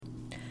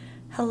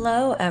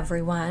Hello,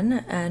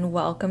 everyone, and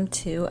welcome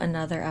to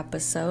another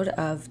episode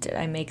of Did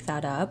I Make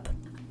That Up?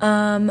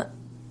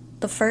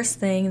 The first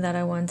thing that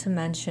I wanted to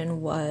mention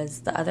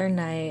was the other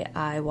night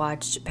I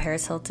watched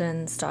Paris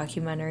Hilton's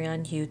documentary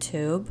on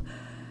YouTube,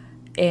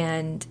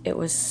 and it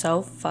was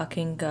so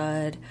fucking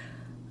good.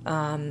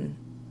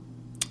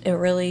 It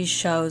really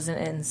shows an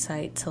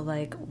insight to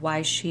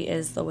why she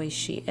is the way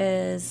she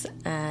is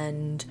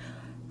and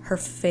her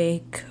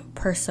fake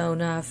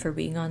persona for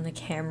being on the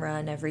camera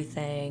and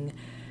everything.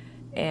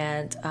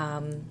 And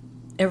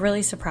it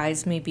really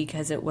surprised me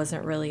because it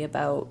wasn't really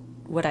about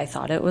what I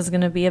thought it was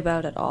going to be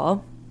about at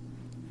all.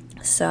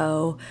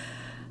 So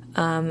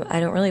I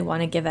don't really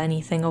want to give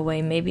anything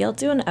away. Maybe I'll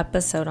do an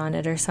episode on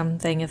it or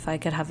something if I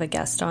could have a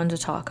guest on to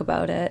talk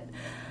about it.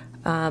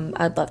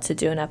 I'd love to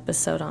do an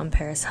episode on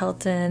Paris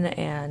Hilton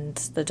and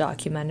the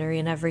documentary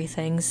and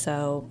everything,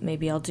 so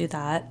maybe I'll do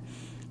that.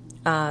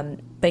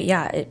 But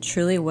yeah, it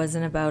truly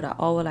wasn't about at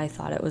all what I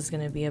thought it was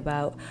going to be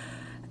about.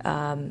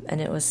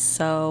 And it was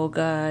so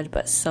good,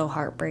 but so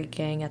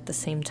heartbreaking at the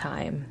same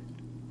time.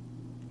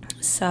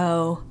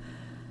 So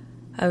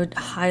I would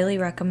highly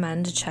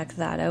recommend to check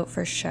that out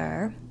for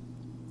sure.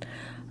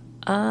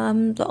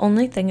 The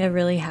only thing I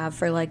really have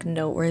for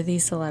noteworthy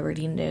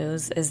celebrity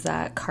news is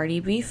that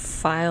Cardi B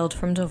filed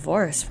for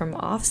divorce from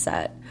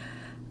Offset.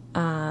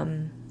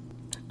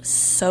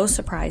 So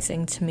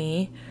surprising to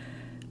me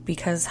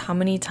because how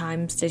many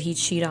times did he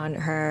cheat on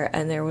her?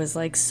 And there was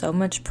so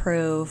much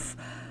proof.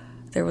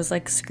 There was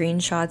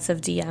screenshots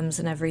of DMs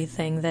and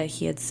everything that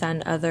he had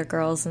sent other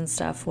girls and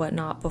stuff,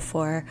 whatnot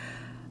before.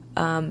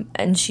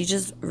 And she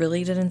just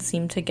really didn't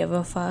seem to give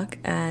a fuck.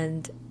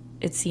 And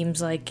it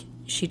seems like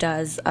she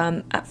does.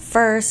 At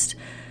first,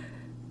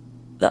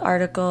 the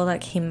article that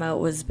came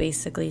out was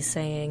basically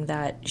saying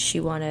that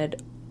she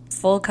wanted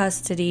full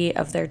custody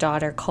of their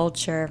daughter,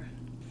 Culture.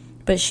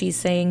 But she's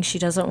saying she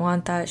doesn't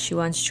want that. She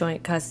wants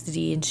joint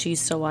custody and she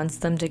still wants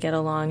them to get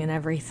along and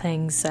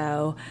everything.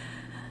 So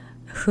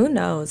who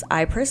knows?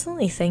 I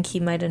personally think he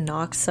might have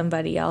knocked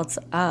somebody else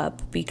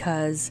up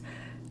because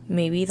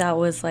maybe that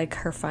was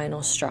her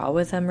final straw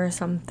with him or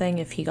something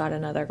if he got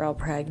another girl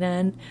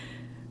pregnant.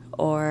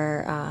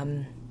 Or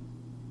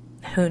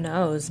who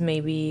knows?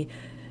 Maybe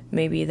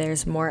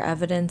there's more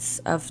evidence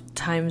of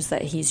times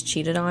that he's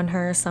cheated on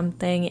her or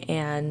something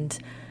and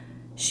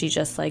she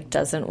just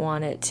doesn't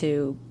want it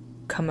to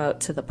come out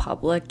to the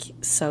public,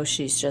 so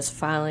she's just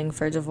filing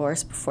for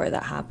divorce before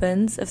that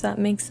happens, if that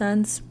makes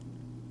sense.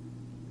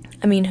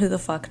 I mean, who the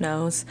fuck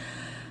knows?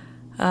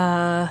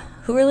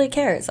 Who really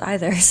cares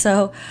either?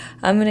 So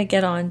I'm going to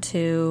get on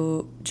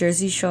to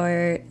Jersey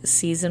Shore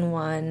Season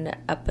 1,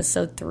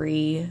 Episode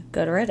 3,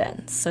 Good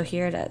Riddance. So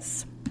here it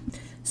is.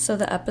 So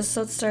the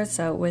episode starts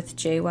out with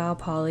JWoww,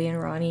 Polly,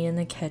 and Ronnie in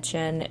the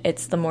kitchen.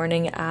 It's the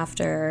morning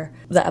after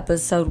the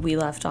episode we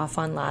left off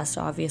on last,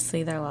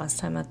 obviously, their last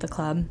time at the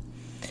club.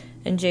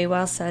 And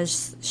JWoww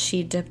says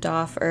she dipped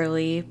off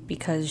early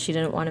because she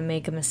didn't want to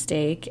make a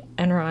mistake.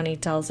 And Ronnie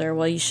tells her,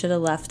 well, you should have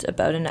left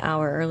about an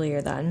hour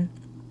earlier then.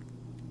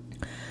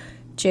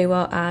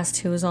 JWoww asked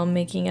who was all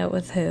making out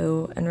with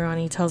who. And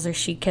Ronnie tells her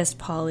she kissed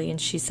Polly. And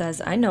she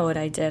says, I know what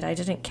I did. I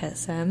didn't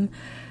kiss him.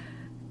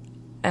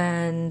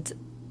 And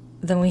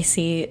then we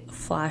see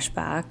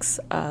flashbacks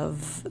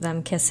of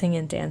them kissing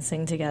and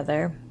dancing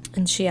together.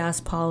 And she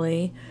asks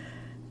Polly.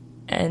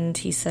 And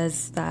he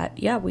says that,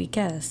 yeah, we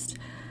kissed.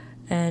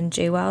 And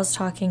JWoww's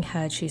talking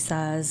head, she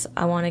says,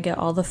 I want to get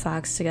all the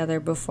facts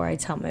together before I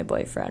tell my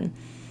boyfriend.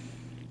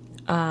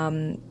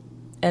 And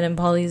in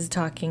Polly's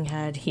talking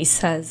head, he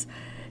says,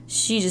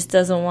 she just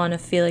doesn't want to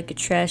feel like a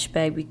trash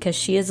bag because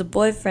she has a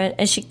boyfriend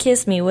and she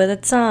kissed me with a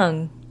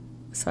tongue.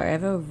 Sorry, I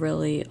have a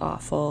really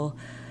awful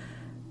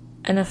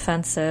and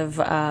offensive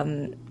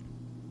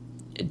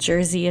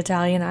Jersey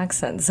Italian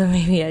accent, so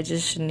maybe I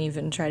just shouldn't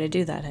even try to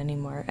do that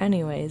anymore.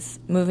 Anyways,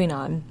 moving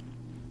on.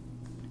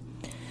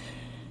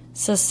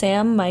 So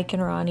Sam, Mike,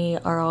 and Ronnie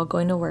are all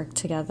going to work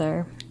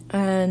together,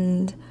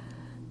 and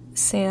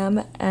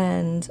Sam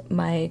and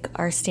Mike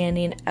are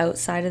standing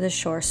outside of the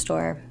Shore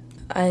store.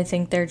 I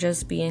think they're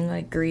just being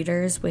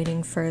greeters,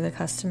 waiting for the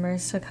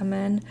customers to come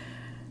in,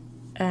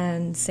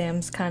 and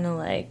Sam's kind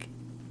of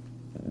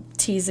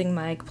teasing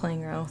Mike,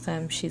 playing around with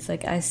him. She's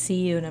like, I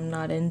see you and I'm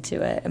not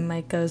into it. And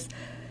Mike goes,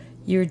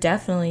 you're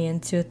definitely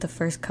into it the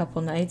first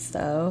couple nights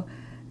though.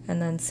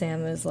 And then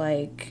Sam is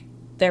like,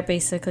 they're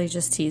basically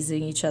just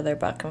teasing each other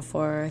back and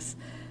forth.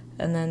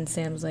 And then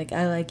Sam's like,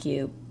 I like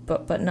you,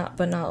 but not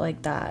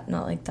like that.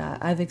 Not like that.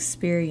 I've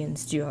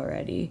experienced you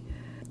already.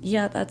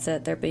 Yeah, that's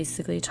it. They're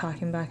basically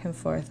talking back and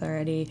forth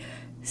already.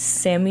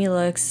 Sammy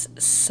looks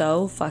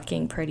so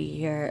fucking pretty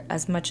here.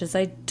 As much as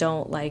I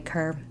don't like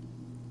her,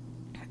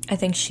 I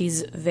think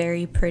she's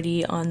very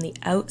pretty on the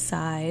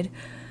outside.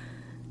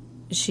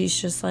 She's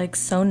just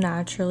so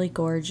naturally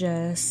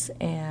gorgeous,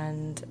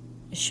 and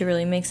she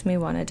really makes me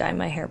want to dye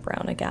my hair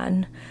brown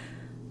again.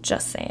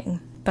 Just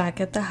saying.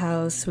 Back at the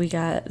house, we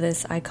got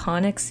this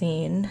iconic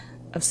scene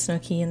of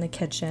Snooki in the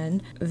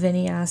kitchen.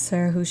 Vinny asks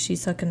her who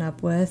she's hooking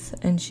up with,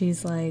 and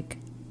she's like,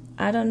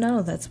 I don't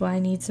know, that's why I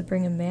need to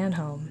bring a man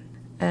home.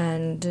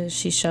 and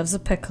she shoves a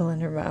pickle in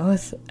her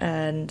mouth,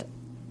 and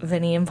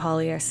Vinny and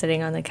Polly are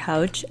sitting on the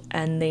couch,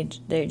 and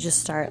they just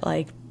start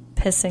like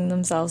pissing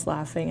themselves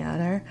laughing at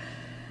her.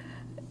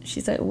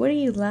 She's like, "What are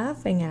you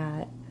laughing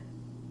at?"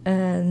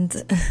 And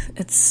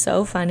it's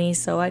so funny,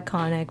 so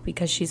iconic,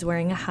 because she's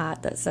wearing a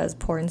hat that says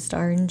porn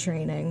star in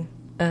training.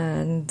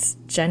 And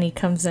Jenny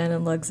comes in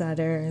and looks at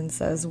her and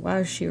says,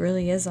 "Wow, she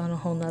really is on a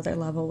whole nother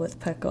level with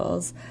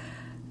pickles."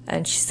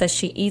 And she says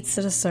she eats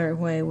it a certain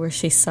way where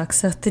she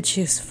sucks out the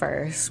juice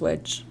first,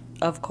 which,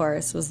 of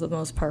course, was the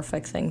most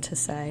perfect thing to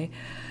say.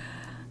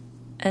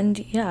 And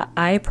yeah,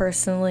 I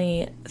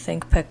personally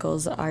think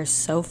pickles are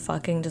so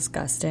fucking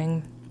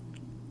disgusting.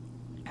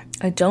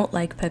 I don't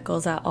like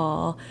pickles at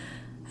all.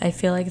 I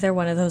feel like they're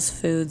one of those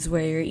foods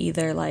where you're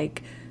either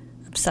like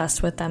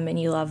obsessed with them and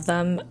you love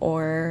them,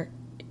 or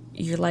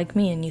you're like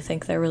me and you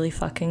think they're really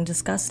fucking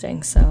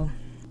disgusting. So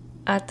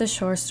at the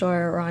shore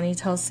store, Ronnie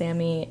tells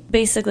Sammy,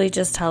 basically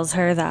just tells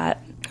her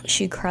that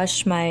she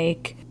crushed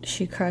Mike,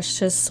 she crushed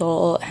his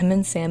soul. Him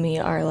and Sammy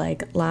are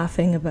like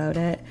laughing about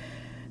it,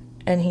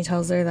 and he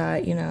tells her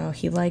that, you know,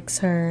 he likes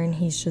her and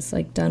he's just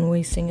like done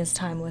wasting his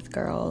time with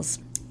girls.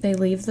 They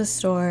leave the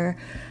store.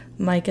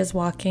 Mike is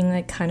walking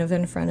like kind of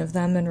in front of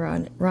them, and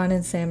Ron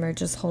and Sam are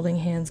just holding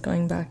hands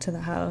going back to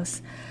the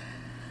house.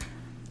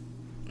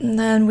 And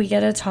then we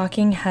get a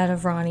talking head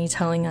of Ronnie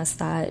telling us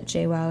that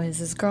JWoww is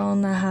his girl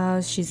in the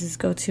house. She's his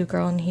go-to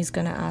girl, and he's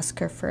going to ask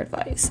her for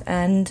advice.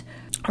 And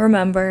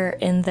remember,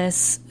 in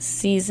this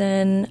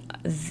season,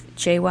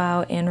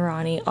 JWoww and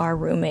Ronnie are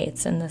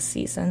roommates in this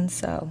season,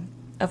 so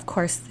of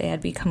course they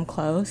had become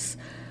close.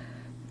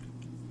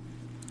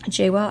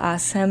 JWoww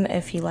asks him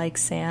if he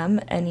likes Sam,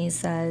 and he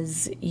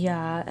says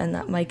yeah, and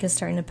that Mike is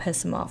starting to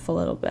piss him off a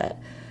little bit.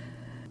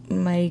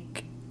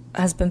 Mike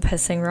has been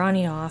pissing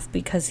Ronnie off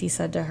because he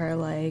said to her,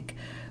 like,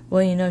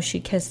 "Well, you know, she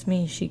kissed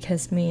me,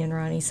 and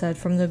Ronnie said,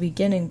 "From the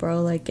beginning,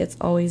 bro, like, it's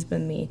always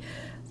been me.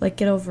 Like,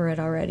 get over it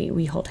already.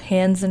 We hold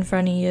hands in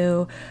front of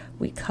you,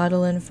 we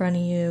cuddle in front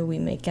of you, we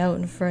make out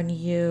in front of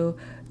you.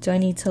 Do I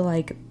need to,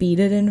 like, beat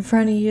it in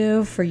front of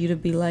you for you to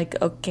be like,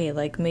 okay,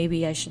 like,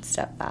 maybe I should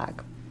step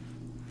back?"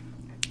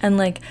 And,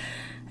 like,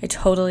 I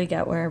totally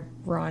get where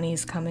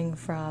Ronnie's coming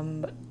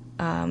from,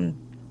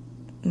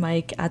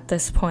 Mike, at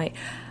this point.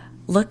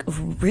 Look,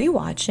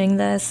 rewatching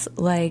this,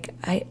 like,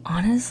 I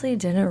honestly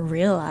didn't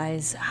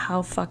realize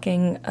how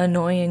fucking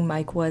annoying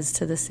Mike was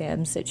to the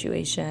Sam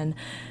situation.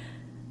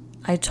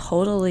 I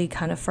totally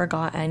kind of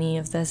forgot any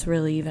of this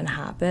really even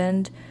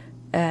happened.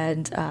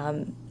 And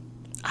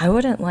I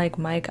wouldn't like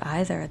Mike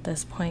either at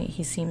this point.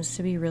 He seems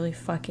to be really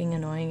fucking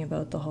annoying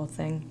about the whole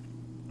thing.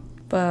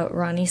 But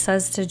Ronnie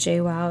says to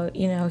JWoww,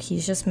 you know,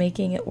 he's just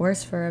making it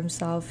worse for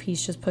himself.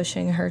 He's just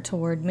pushing her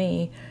toward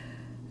me.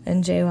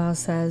 And JWoww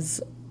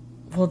says,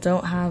 well,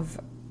 don't have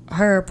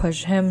her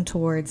push him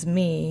towards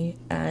me.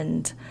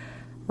 And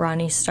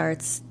Ronnie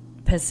starts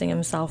pissing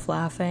himself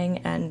laughing.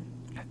 And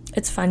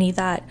it's funny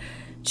that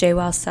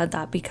JWoww said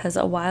that, because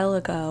a while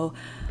ago,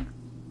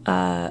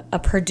 a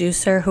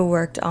producer who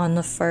worked on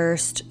the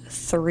first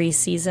 3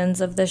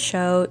 seasons of the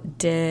show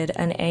did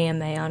an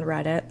AMA on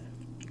Reddit.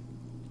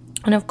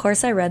 And of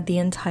course I read the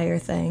entire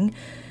thing,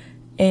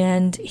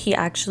 and he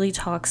actually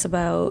talks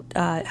about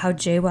how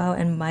JWoww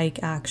and Mike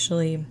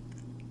actually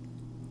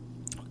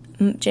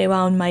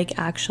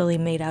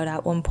made out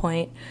at one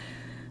point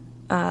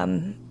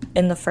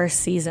in the first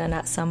season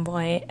at some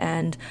point.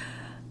 And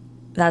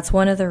that's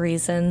one of the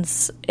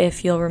reasons,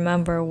 if you'll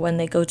remember, when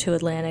they go to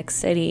Atlantic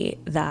City,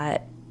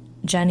 that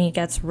Jenny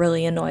gets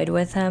really annoyed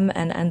with him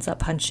and ends up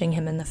punching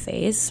him in the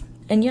face.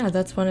 And yeah,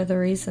 that's one of the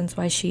reasons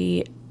why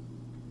she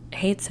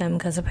hates him,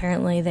 because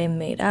apparently they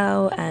made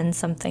out and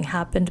something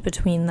happened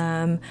between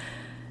them.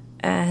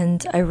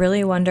 And I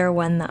really wonder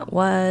when that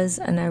was,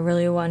 and I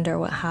really wonder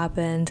what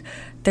happened.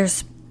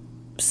 There's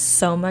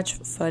so much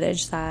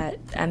footage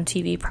that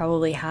MTV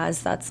probably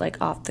has that's like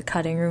off the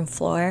cutting room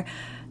floor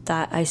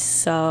that I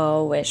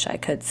so wish I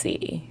could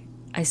see.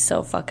 I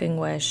so fucking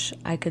wish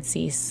I could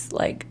see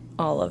like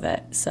all of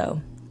it.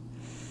 So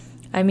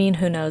I mean,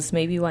 who knows,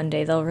 maybe one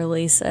day they'll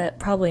release it.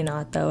 Probably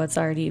not, though. It's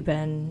already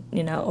been,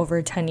 you know,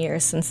 over 10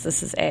 years since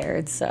this has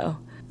aired. So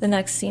the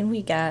next scene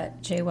we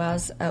get,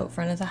 JWoww's out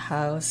front of the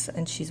house,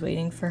 and she's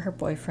waiting for her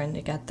boyfriend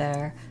to get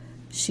there.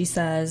 She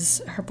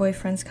says her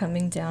boyfriend's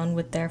coming down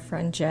with their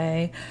friend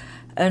Jay.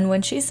 And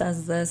when she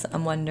says this,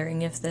 I'm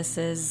wondering if this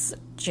is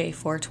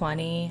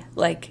J420,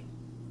 like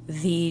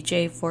the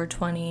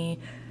J420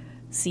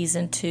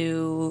 season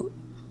 2,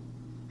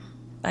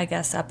 I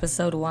guess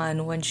episode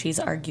 1, when she's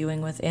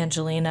arguing with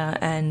Angelina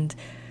and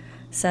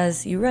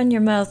says, "You run your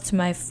mouth to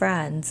my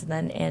friends." And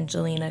then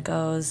Angelina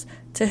goes,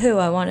 "To who?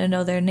 I want to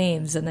know their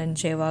names." And then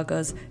JWoww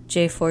goes,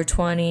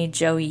 "J420,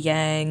 Joey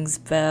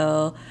Yangs,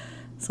 Bill."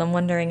 So I'm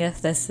wondering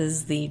if this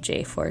is the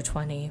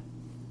J420.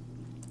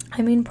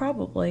 I mean,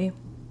 probably.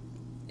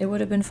 It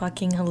would have been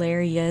fucking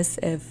hilarious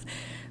if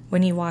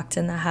when he walked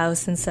in the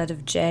house, instead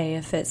of J,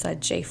 if it said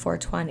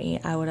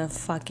J420. I would have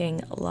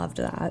fucking loved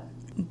that.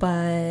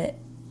 But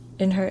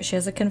she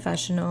has a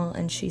confessional,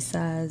 and she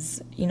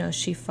says, you know,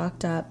 she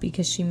fucked up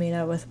because she made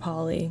out with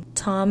Polly.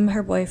 Tom,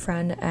 her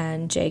boyfriend,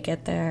 and Jay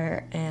get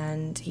there,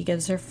 and he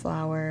gives her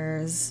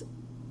flowers.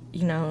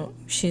 You know,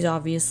 she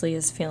obviously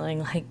is feeling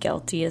like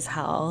guilty as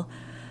hell.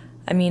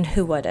 I mean,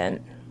 who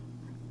wouldn't?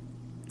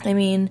 I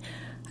mean,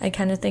 I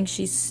kind of think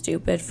she's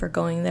stupid for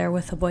going there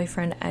with a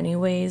boyfriend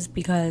anyways,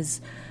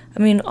 because, I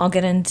mean, I'll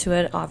get into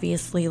it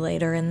obviously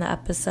later in the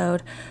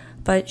episode,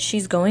 but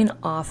she's going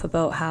off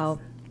about how,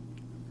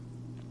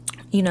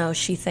 you know,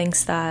 she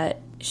thinks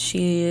that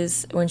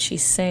when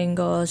she's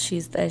single,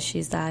 she's this,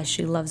 she's that,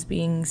 she loves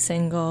being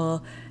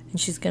single, and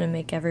she's gonna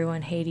make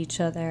everyone hate each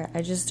other.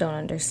 I just don't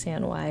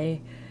understand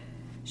why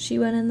she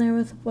went in there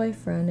with a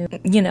boyfriend.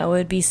 You know, it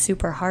would be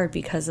super hard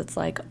because it's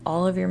like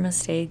all of your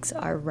mistakes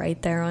are right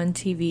there on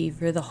TV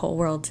for the whole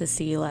world to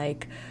see.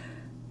 Like,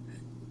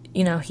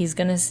 you know, he's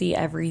gonna see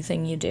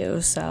everything you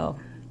do, so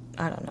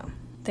I don't know.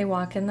 They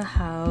walk in the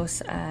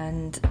house,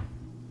 and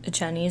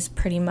Jenny's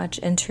pretty much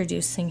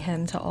introducing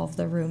him to all of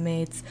the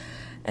roommates,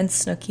 and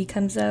Snooki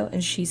comes out,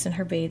 and she's in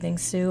her bathing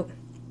suit,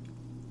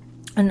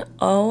 and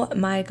oh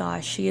my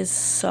gosh, she is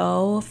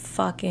so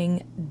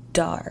fucking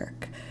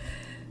dark.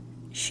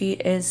 She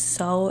is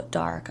so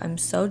dark. I'm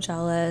so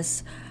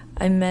jealous.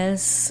 I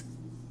miss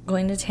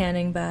going to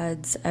tanning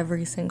beds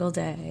every single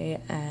day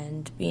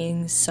and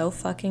being so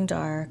fucking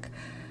dark.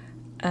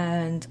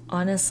 And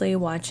honestly,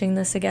 watching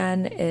this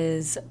again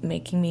is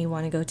making me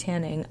want to go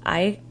tanning.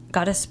 I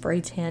got a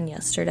spray tan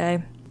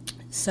yesterday,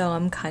 so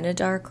I'm kind of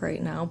dark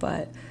right now,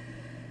 but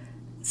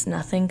it's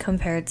nothing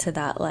compared to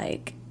that,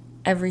 like,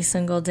 every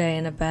single day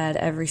in a bed,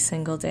 every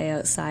single day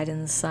outside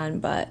in the sun.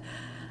 But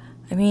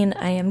I mean,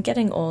 I am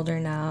getting older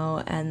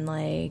now, and,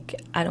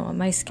 like, I don't want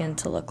my skin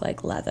to look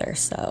like leather,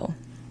 so,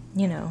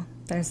 you know,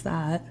 there's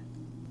that.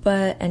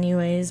 But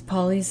anyways,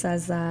 Polly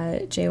says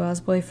that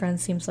JWoww's boyfriend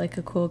seems like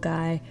a cool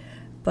guy,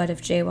 but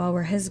if JWoww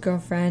were his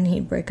girlfriend,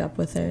 he'd break up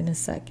with her in a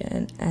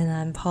second. And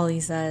then Polly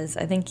says,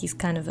 I think he's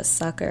kind of a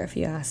sucker, if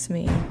you ask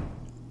me.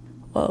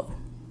 Whoa.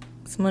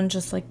 Someone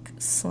just, like,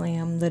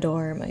 slammed the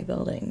door in my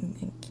building.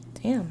 Like,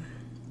 damn.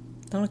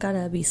 Don't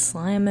gotta be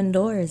slamming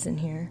doors in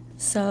here.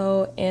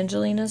 So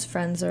Angelina's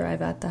friends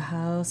arrive at the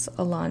house,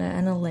 Alana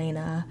and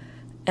Elena,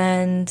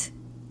 and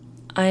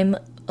I'm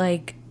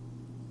like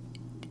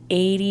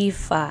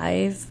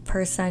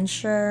 85%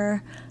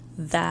 sure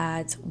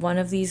that one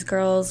of these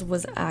girls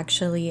was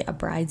actually a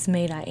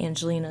bridesmaid at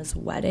Angelina's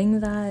wedding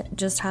that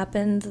just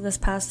happened this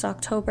past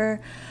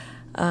October.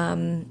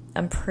 I'm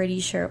pretty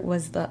sure it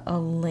was the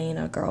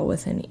Elena girl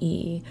with an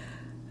E.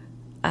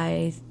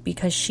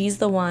 Because she's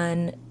the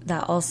one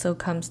that also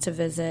comes to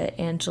visit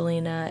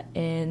Angelina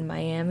in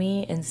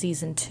Miami in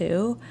season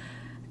 2.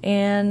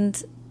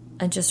 And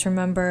I just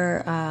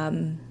remember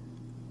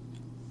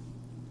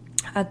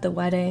at the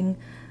wedding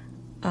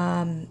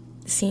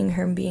seeing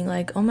her and being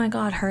like, oh my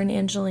god, her and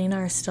Angelina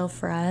are still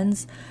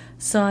friends.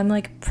 So I'm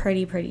like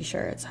pretty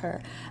sure it's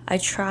her. I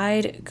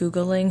tried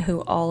Googling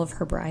who all of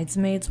her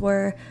bridesmaids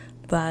were,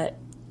 but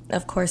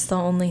of course the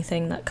only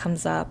thing that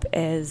comes up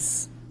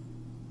is,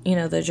 you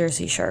know, the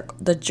Jersey Shore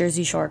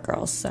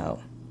girls.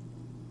 So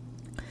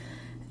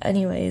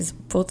anyways,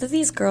 both of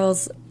these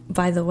girls,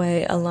 by the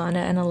way, Alana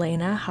and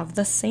Elena, have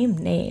the same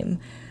name,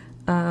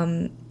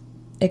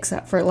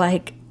 except for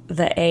like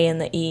the A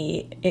and the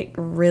E. It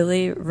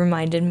really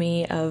reminded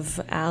me of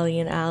Allie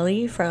and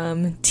Allie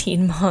from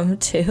Teen Mom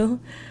 2.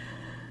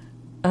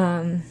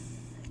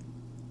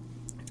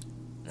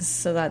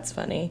 So that's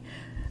funny.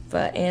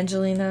 But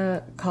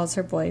Angelina calls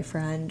her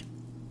boyfriend,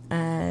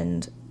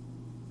 and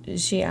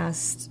she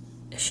asked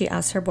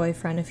her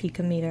boyfriend if he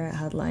could meet her at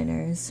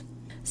Headliners.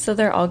 So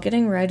they're all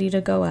getting ready to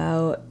go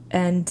out,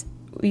 and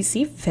we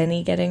see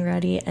Vinny getting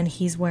ready, and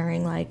he's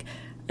wearing like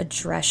a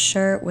dress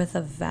shirt with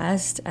a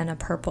vest and a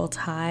purple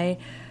tie,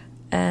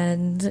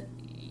 and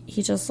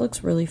he just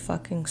looks really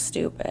fucking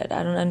stupid.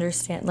 I don't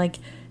understand. Like,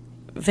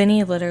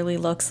 Vinny literally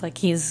looks like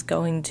he's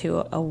going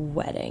to a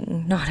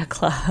wedding, not a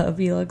club.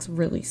 He looks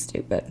really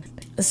stupid.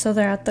 So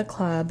they're at the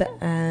club,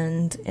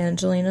 and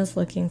Angelina's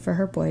looking for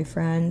her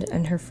boyfriend,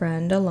 and her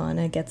friend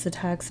Alana gets a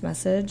text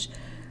message,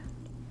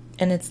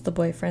 and it's the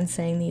boyfriend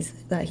saying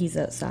that he's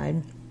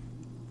outside.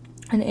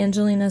 And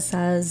Angelina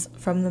says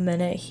from the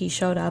minute he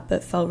showed up,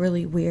 it felt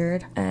really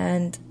weird.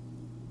 And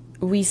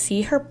we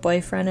see her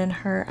boyfriend and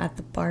her at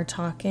the bar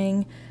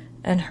talking,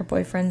 and her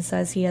boyfriend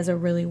says he has a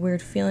really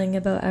weird feeling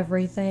about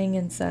everything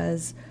and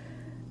says,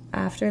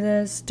 after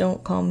this,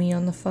 don't call me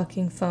on the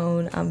fucking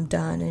phone, I'm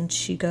done. And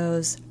she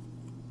goes,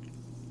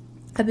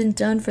 I've been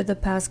done for the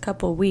past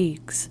couple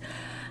weeks.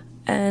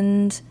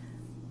 And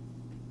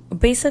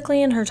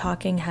basically in her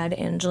talking head,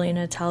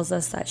 Angelina tells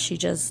us that she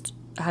just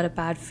had a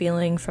bad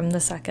feeling from the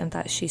second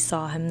that she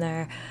saw him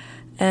there.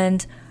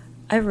 And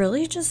I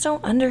really just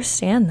don't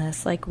understand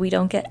this. Like, we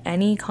don't get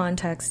any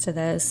context to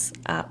this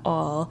at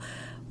all.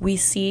 We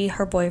see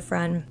her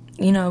boyfriend,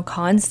 you know,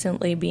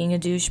 constantly being a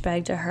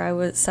douchebag to her.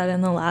 I said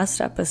in the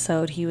last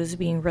episode he was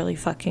being really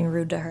fucking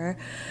rude to her.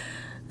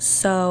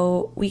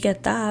 So we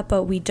get that,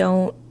 but we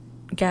don't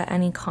get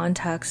any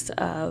context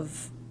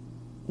of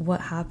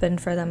what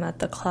happened for them at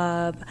the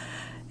club.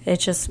 It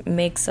just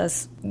makes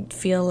us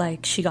feel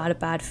like she got a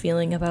bad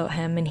feeling about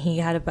him and he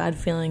had a bad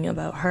feeling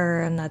about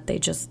her, and that they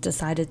just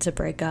decided to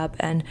break up.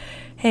 And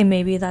hey,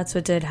 maybe that's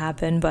what did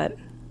happen, but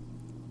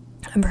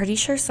I'm pretty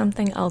sure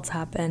something else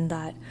happened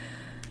that,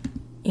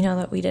 you know,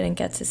 that we didn't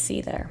get to see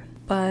there.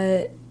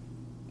 But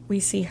we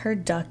see her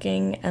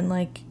ducking and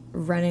like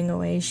running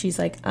away. She's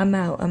like, I'm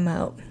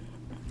out.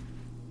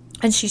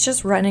 And she's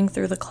just running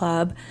through the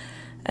club.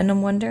 And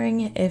I'm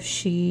wondering if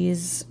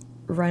she's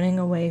running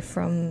away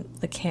from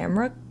the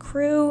camera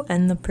crew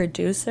and the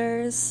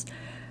producers.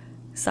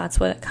 So that's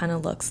what it kind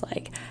of looks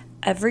like.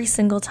 Every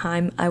single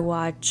time I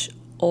watch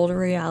old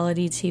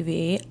reality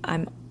TV,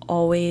 I'm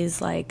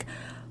always like,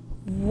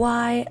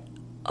 why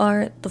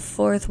aren't the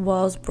fourth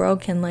walls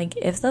broken? Like,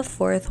 if the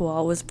fourth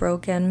wall was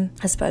broken,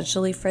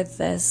 especially for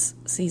this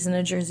season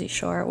of Jersey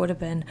Shore, it would have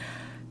been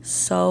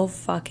so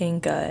fucking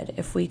good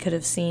if we could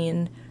have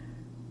seen,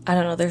 I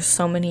don't know, there's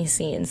so many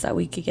scenes that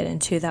we could get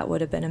into that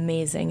would have been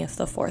amazing if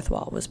the fourth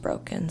wall was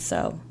broken.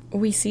 So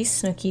we see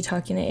Snooki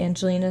talking to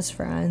Angelina's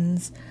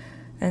friends,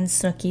 and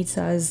Snooki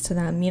says to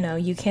them, you know,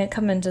 you can't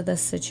come into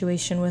this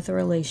situation with a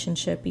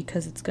relationship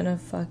because it's gonna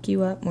fuck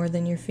you up more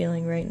than you're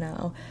feeling right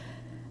now.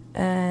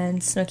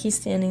 And Snooki's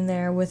standing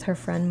there with her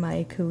friend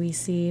Mike, who we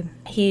see,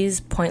 he's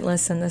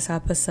pointless in this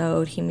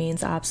episode. He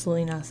means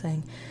absolutely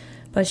nothing.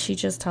 But she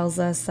just tells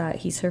us that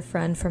he's her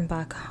friend from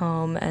back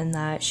home and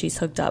that she's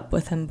hooked up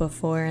with him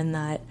before, and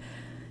that,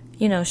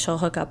 you know, she'll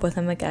hook up with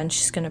him again.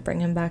 She's going to bring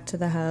him back to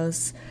the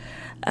house.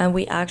 And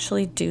we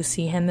actually do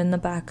see him in the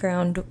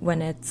background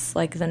when it's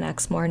like the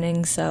next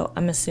morning. So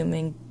I'm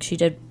assuming she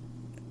did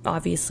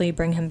obviously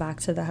bring him back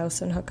to the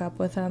house and hook up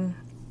with him.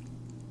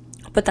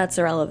 But that's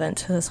irrelevant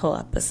to this whole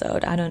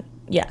episode.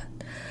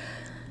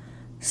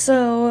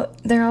 So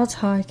they're all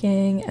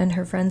talking, and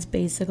her friends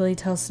basically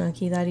tell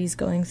Snooki that he's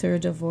going through a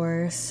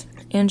divorce.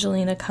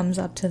 Angelina comes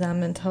up to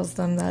them and tells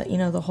them that, you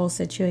know, the whole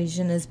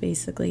situation is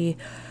basically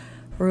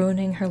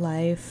ruining her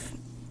life.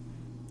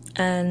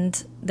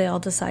 And they all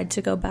decide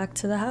to go back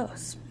to the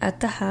house. At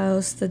the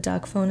house, the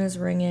duck phone is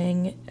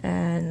ringing,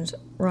 and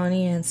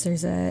Ronnie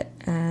answers it.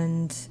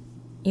 And,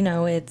 you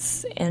know,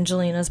 it's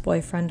Angelina's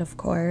boyfriend, of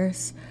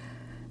course.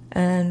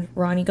 And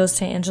Ronnie goes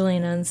to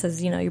Angelina and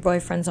says, you know, your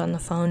boyfriend's on the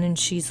phone. And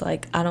she's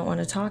like, I don't want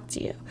to talk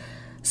to you.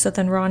 So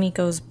then Ronnie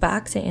goes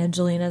back to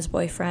Angelina's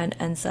boyfriend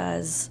and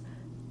says,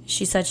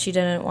 she said she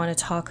didn't want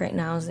to talk right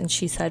now, and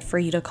she said for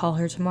you to call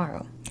her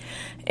tomorrow.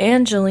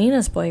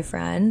 Angelina's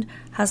boyfriend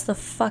has the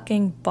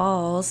fucking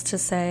balls to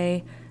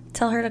say,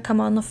 tell her to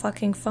come on the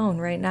fucking phone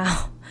right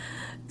now.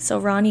 So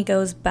Ronnie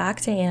goes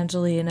back to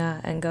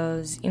Angelina and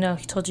goes, you know,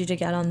 he told you to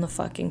get on the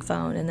fucking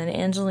phone. And then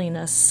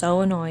Angelina,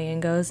 so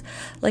annoying, goes,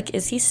 like,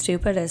 is he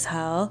stupid as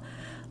hell?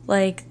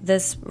 Like,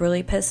 this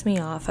really pissed me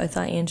off. I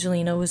thought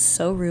Angelina was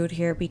so rude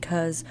here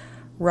because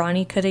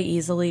Ronnie could have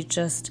easily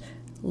just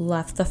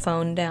left the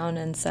phone down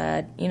and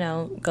said, you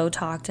know, go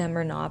talk to him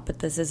or not, but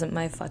this isn't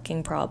my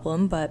fucking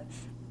problem. But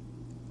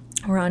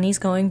Ronnie's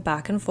going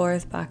back and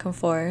forth,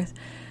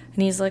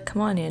 and he's like,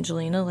 come on,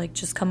 Angelina, like,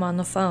 just come on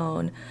the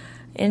phone.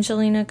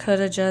 Angelina could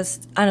have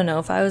just, I don't know,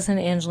 if I was in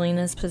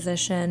Angelina's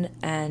position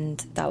and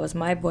that was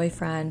my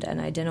boyfriend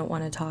and I didn't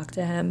want to talk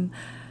to him,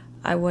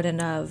 I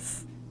wouldn't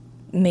have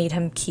made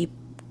him keep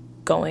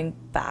going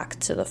back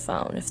to the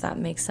phone, if that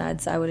makes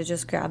sense. I would have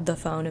just grabbed the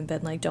phone and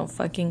been like, don't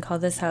fucking call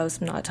this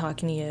house, I'm not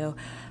talking to you.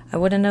 I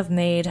wouldn't have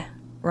made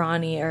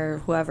Ronnie or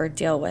whoever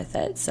deal with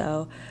it.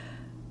 So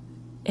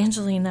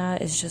Angelina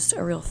is just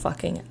a real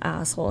fucking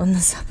asshole in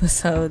this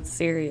episode,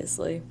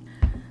 seriously.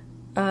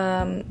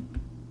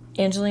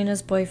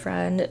 Angelina's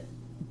boyfriend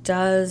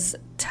does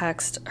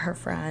text her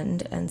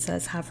friend and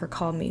says, have her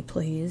call me,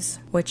 please,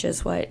 which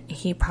is what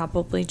he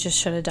probably just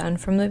should have done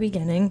from the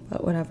beginning,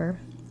 but whatever.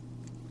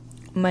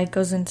 Mike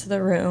goes into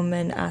the room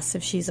and asks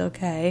if she's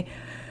okay.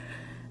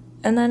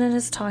 And then in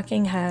his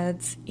talking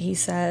heads, he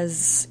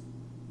says,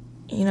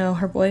 you know,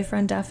 her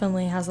boyfriend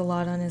definitely has a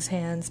lot on his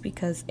hands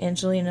because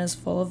Angelina's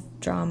full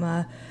of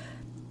drama.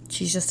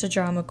 She's just a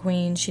drama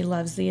queen. She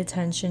loves the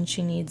attention.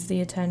 She needs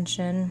the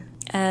attention.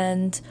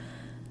 And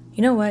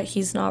you know what?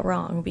 He's not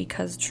wrong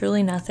because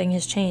truly nothing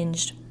has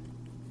changed.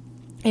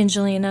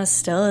 Angelina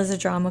still is a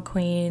drama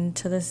queen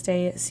to this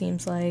day, it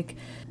seems like.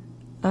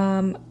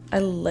 I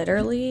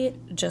literally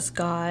just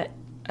got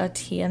a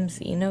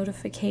TMZ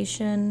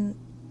notification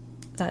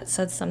that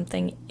said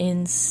something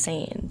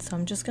insane. So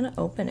I'm just going to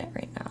open it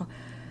right now.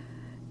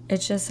 It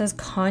just says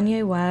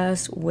Kanye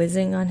West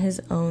whizzing on his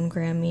own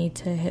Grammy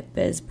to hit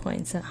biz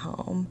points at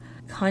home.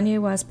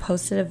 Kanye West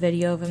posted a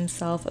video of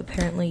himself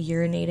apparently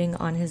urinating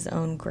on his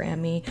own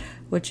Grammy,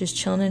 which is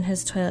chilling in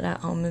his toilet at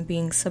home and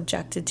being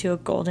subjected to a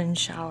golden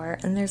shower.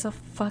 And there's a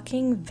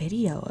fucking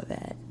video of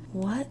it.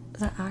 What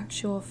the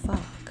actual fuck?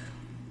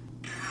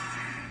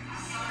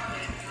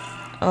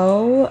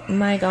 Oh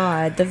my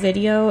god. The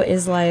video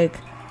is like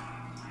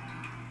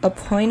a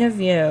point of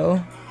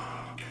view.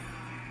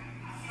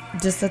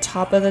 Just the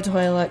top of the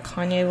toilet,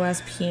 Kanye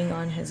West peeing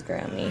on his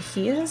Grammy.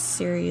 He has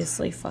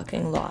seriously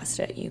fucking lost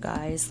it, you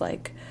guys.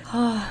 Like,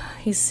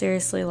 he's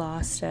seriously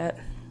lost it.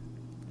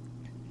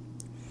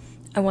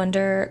 I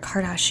wonder,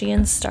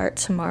 Kardashians start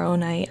tomorrow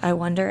night. I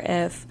wonder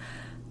if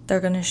they're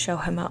going to show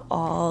him at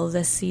all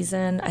this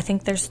season. I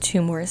think there's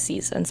 2 more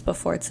seasons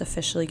before it's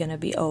officially going to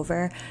be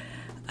over.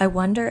 I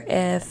wonder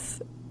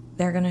if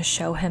they're going to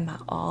show him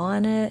at all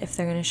on it, if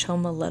they're going to show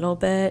him a little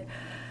bit.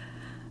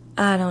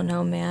 I don't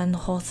know, man. The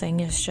whole thing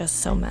is just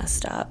so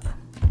messed up.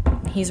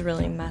 He's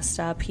really messed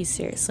up. He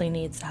seriously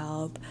needs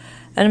help.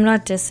 And I'm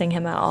not dissing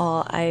him at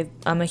all.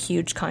 I'm a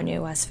huge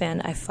Kanye West fan.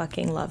 I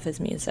fucking love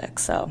his music.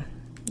 So,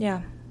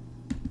 yeah.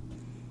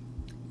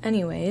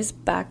 Anyways,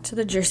 back to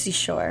the Jersey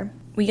Shore.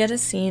 We get a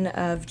scene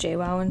of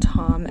JWoww and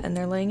Tom, and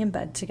they're laying in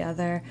bed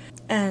together.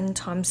 And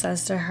Tom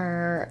says to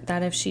her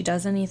that if she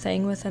does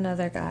anything with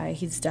another guy,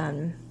 he's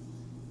done.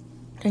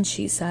 And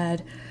she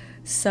said,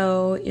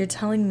 so you're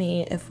telling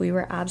me if we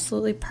were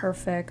absolutely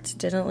perfect,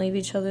 didn't leave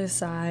each other's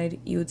side,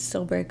 you would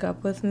still break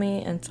up with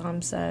me? And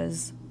Tom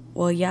says,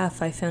 well, yeah,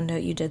 if I found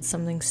out you did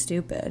something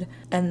stupid.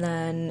 And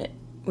then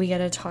we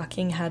get a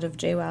talking head of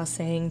JWoww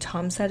saying,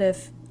 Tom said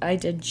if I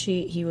did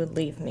cheat, he would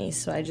leave me,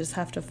 so I just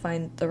have to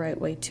find the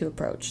right way to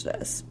approach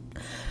this.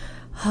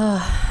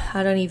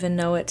 I don't even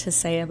know what to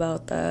say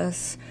about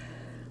this.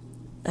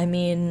 I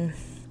mean,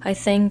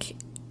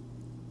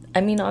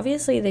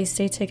 obviously they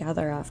stay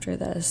together after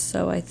this,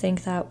 so I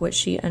think that what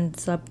she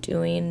ends up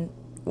doing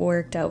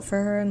worked out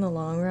for her in the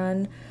long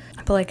run.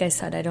 But like I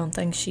said, I don't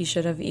think she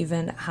should have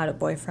even had a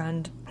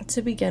boyfriend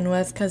to begin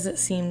with, because it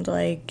seemed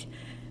like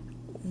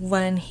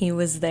when he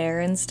was there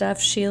and stuff,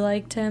 she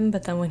liked him,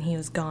 but then when he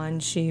was gone,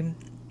 she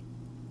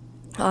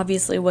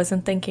obviously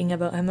wasn't thinking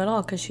about him at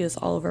all because she was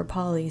all over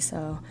Polly.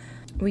 So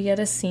we get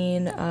a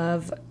scene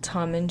of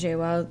Tom and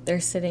JWoww.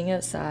 They're sitting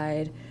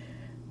outside.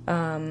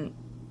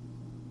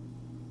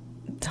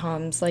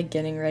 Tom's like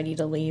getting ready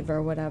to leave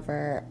or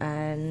whatever,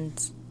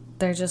 and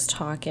they're just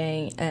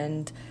talking,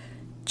 and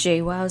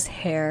JWoww's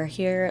hair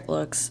here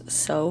looks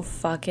so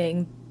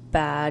fucking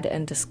bad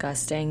and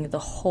disgusting. The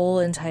whole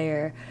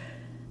entire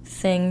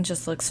thing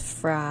just looks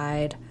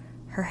fried.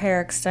 Her hair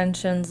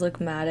extensions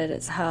look matted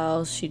as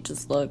hell. She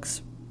just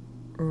looks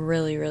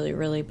really, really,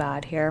 really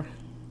bad here.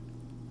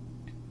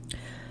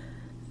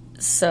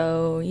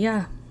 So,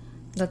 yeah,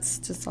 that's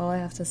just all I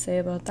have to say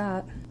about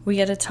that. We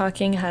get a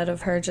talking head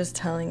of her just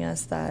telling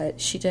us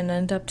that she didn't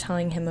end up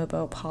telling him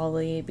about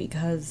Polly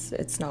because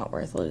it's not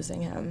worth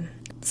losing him.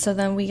 So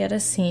then we get a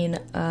scene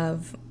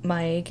of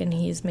Mike, and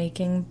he's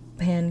making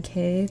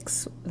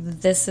pancakes.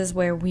 This is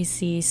where we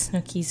see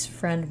Snooki's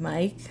friend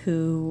Mike,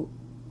 who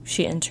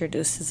she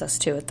introduces us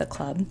to at the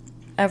club.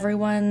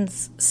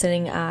 Everyone's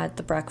sitting at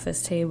the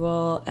breakfast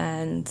table,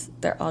 and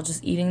they're all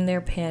just eating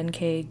their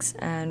pancakes,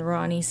 and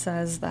Ronnie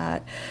says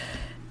that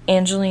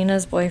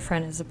Angelina's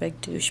boyfriend is a big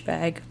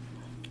douchebag.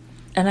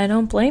 And I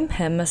don't blame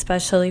him,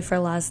 especially for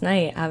last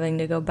night, having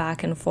to go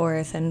back and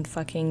forth and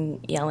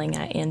fucking yelling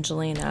at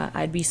Angelina.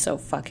 I'd be so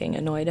fucking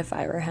annoyed if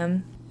I were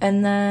him.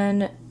 And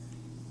then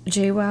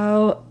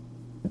JWoww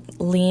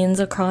leans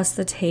across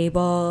the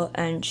table,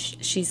 and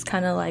she's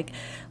kind of like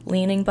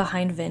leaning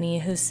behind Vinny,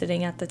 who's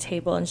sitting at the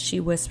table, and she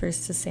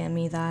whispers to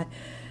Sammy that,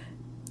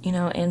 you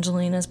know,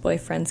 Angelina's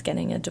boyfriend's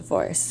getting a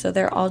divorce. So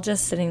they're all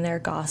just sitting there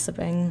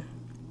gossiping.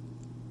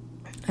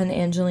 And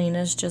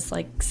Angelina's just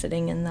like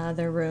sitting in the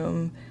other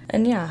room.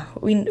 And yeah,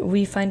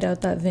 we find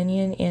out that Vinny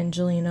and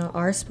Angelina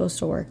are supposed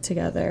to work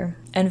together.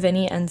 And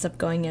Vinny ends up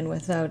going in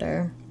without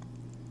her.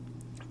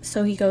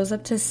 So he goes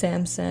up to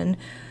Samson,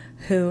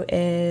 who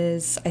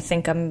is, I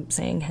think I'm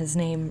saying his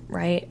name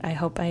right. I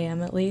hope I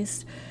am at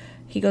least.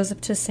 He goes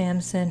up to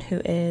Samson,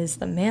 who is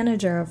the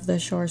manager of the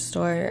Shore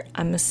store.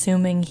 I'm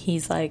assuming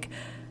he's like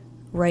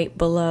right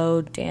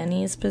below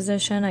Danny's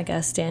position. I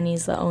guess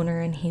Danny's the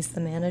owner and he's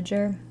the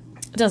manager.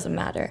 It doesn't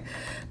matter.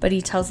 But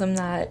he tells him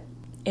that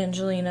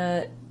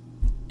Angelina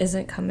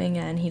isn't coming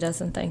in. He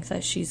doesn't think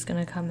that she's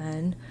going to come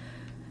in.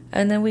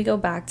 And then we go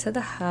back to the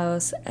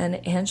house,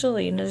 and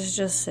Angelina's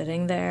just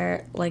sitting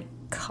there, like,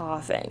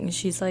 coughing.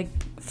 She's, like,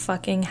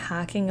 fucking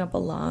hacking up a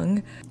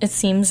lung. It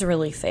seems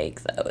really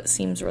fake, though. It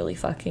seems really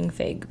fucking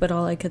fake. But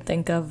all I could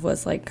think of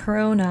was, like,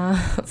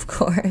 Corona, of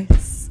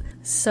course.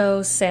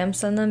 So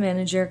Samson, the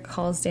manager,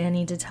 calls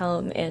Danny to tell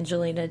him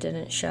Angelina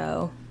didn't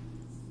show.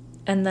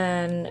 And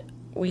then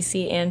we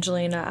see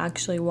Angelina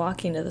actually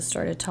walking to the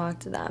store to talk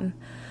to them.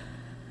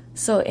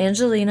 So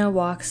Angelina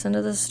walks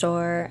into the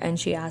store and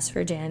she asks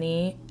for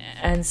Danny,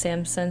 and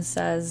Samson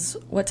says,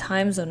 "What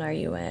time zone are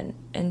you in?"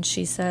 And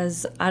she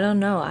says, "I don't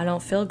know. I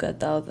don't feel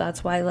good though.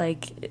 That's why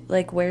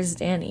like where's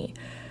Danny?"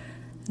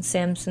 And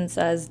Samson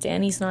says,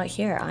 "Danny's not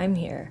here. I'm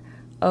here."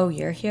 "Oh,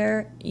 you're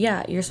here?"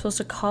 "Yeah, you're supposed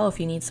to call if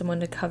you need someone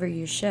to cover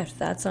your shift.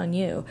 That's on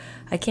you.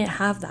 I can't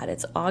have that.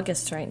 It's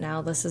August right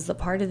now. This is the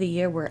part of the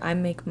year where I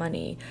make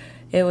money.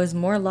 It was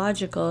more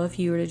logical if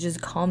you were to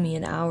just call me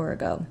an hour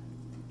ago."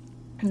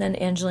 And then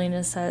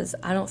Angelina says,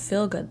 "I don't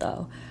feel good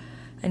though."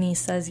 And he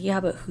says, "Yeah,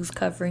 but who's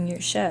covering your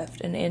shift?"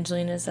 And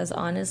Angelina says,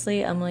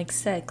 "Honestly, I'm like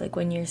sick. Like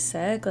when you're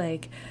sick,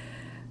 like..."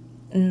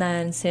 And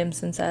then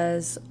Samson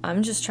says,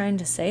 "I'm just trying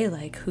to say,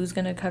 like, who's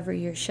going to cover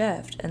your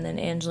shift?" And then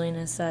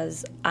Angelina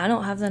says, "I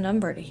don't have the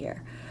number to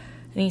here."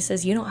 And he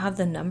says, "You don't have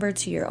the number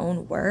to your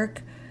own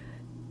work?"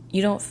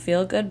 you don't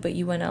feel good, but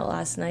you went out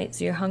last night,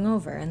 so you're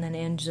hungover. And then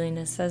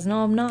Angelina says,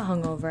 no, I'm not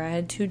hungover. I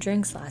had 2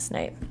 drinks last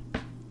night.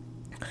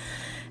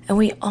 And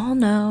we all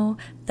know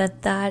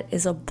that that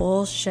is a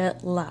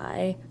bullshit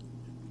lie.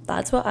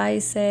 That's what I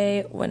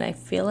say when I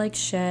feel like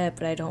shit,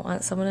 but I don't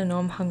want someone to know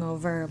I'm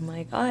hungover. I'm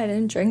like, oh, I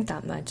didn't drink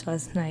that much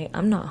last night.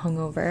 I'm not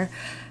hungover.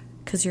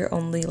 Because you're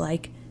only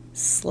like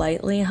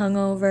slightly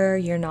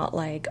hungover. You're not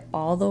like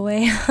all the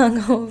way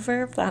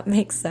hungover, if that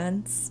makes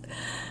sense.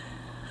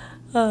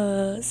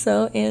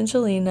 So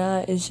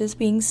Angelina is just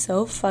being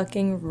so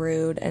fucking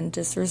rude and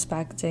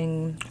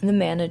disrespecting the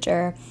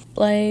manager.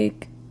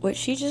 Like, what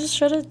she just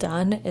should have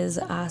done is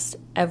asked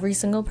every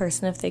single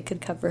person if they could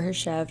cover her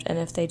shift, and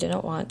if they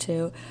didn't want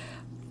to,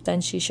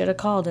 then she should have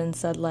called and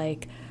said,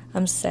 like,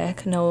 I'm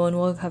sick, no one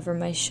will cover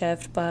my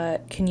shift,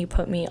 but can you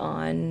put me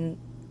on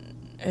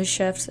a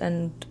shift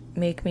and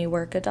make me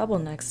work a double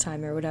next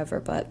time or whatever.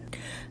 But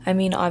I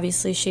mean,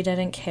 obviously she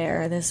didn't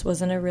care. This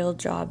wasn't a real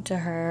job to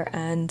her,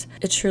 and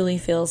it truly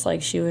feels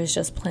like she was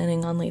just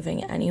planning on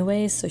leaving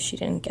anyway, so she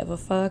didn't give a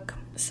fuck.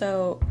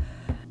 So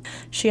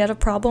she had a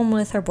problem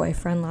with her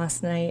boyfriend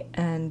last night,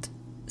 and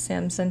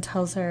Samson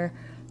tells her,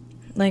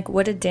 like,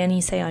 what did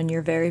Danny say on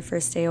your very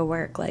first day of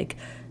work? Like,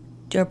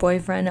 your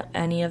boyfriend,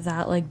 any of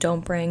that, like,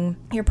 don't bring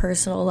your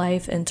personal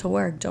life into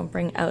work. Don't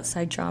bring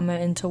outside drama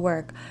into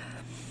work.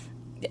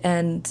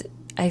 And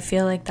I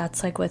feel like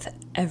that's like with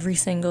every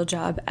single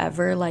job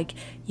ever. Like,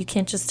 you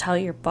can't just tell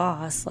your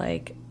boss,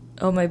 like,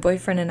 oh, my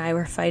boyfriend and I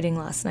were fighting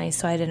last night,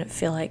 so I didn't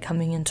feel like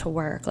coming into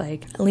work.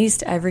 Like, at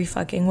least every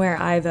fucking where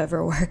I've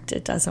ever worked,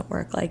 it doesn't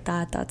work like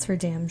that. That's for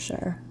damn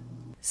sure.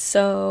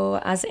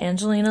 So as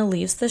Angelina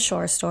leaves the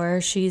Shore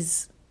store,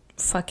 she's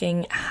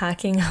fucking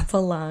hacking up a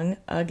lung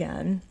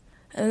again.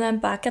 And then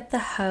back at the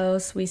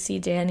house, we see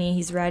Danny.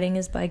 He's riding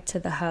his bike to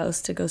the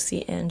house to go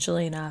see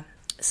Angelina.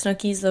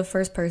 Snooki's the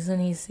first person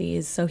he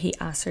sees, so he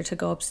asks her to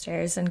go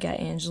upstairs and get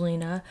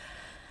Angelina.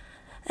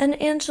 And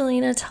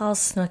Angelina tells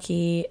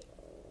Snooki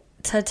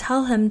to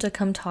tell him to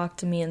come talk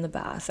to me in the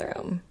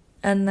bathroom.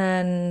 And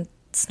then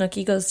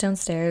Snooki goes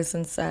downstairs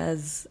and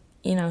says,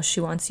 you know, she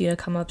wants you to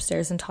come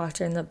upstairs and talk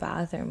to her in the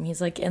bathroom.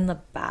 He's like, in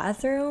the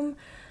bathroom?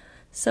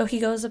 So he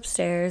goes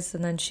upstairs,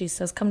 and then she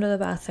says, come to the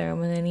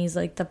bathroom. And then he's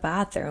like, the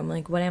bathroom?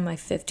 Like, what am I,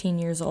 15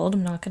 years old?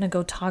 I'm not going to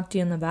go talk to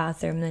you in the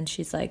bathroom. And then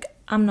she's like,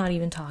 I'm not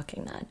even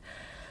talking then.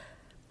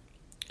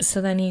 So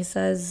then he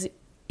says,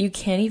 you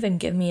can't even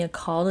give me a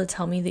call to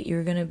tell me that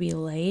you're going to be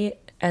late.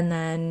 And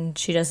then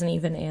she doesn't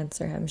even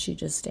answer him. She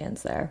just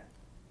stands there.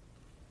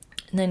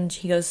 And then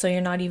he goes, so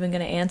you're not even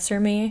going to answer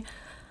me?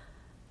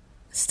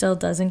 Still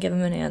doesn't give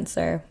him an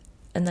answer.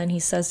 And then he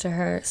says to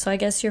her, so I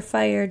guess you're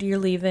fired, you're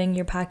leaving,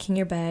 you're packing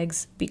your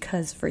bags,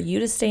 because for you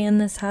to stay in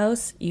this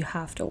house, you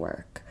have to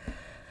work.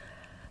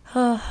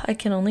 Oh, I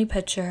can only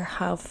picture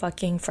how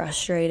fucking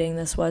frustrating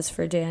this was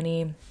for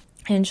Danny.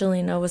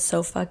 Angelina was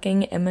so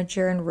fucking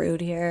immature and rude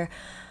here.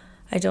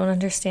 I don't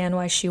understand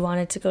why she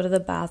wanted to go to the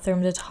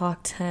bathroom to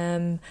talk to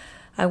him.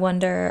 I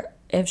wonder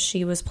if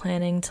she was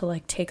planning to,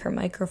 like, take her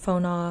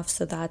microphone off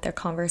so that their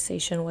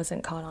conversation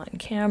wasn't caught on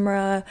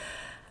camera.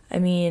 I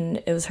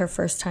mean, it was her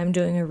first time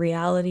doing a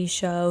reality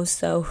show,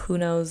 so who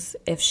knows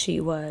if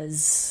she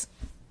was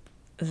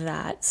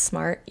that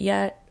smart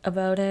yet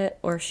about it,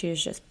 or if she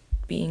was just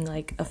being,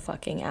 like, a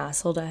fucking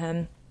asshole to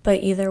him.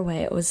 But either way,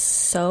 it was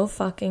so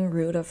fucking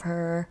rude of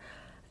her.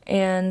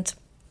 And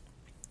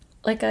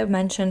like I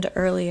mentioned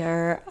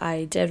earlier,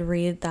 I did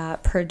read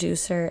that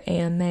producer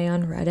AMA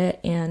on Reddit,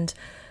 and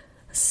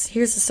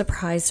here's a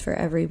surprise for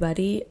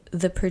everybody.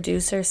 The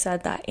producer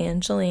said that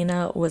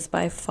Angelina was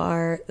by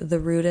far the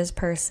rudest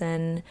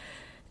person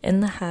in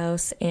the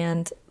house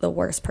and the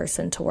worst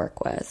person to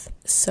work with.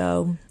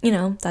 So, you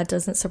know, that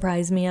doesn't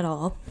surprise me at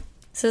all.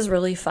 This is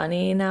really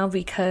funny now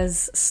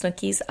because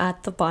Snooki's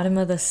at the bottom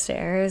of the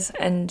stairs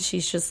and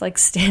she's just like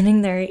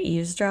standing there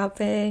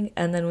eavesdropping.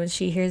 And then when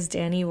she hears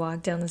Danny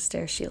walk down the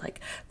stairs, she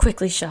like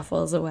quickly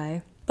shuffles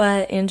away.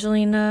 But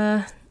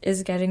Angelina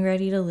is getting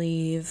ready to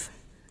leave.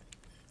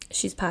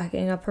 She's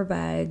packing up her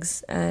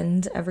bags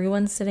and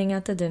everyone's sitting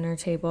at the dinner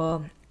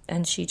table.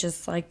 And she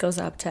just like goes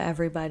up to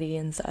everybody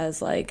and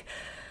says like,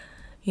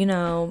 you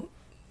know,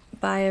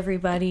 bye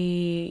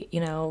everybody, you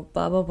know,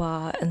 blah, blah,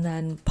 blah. And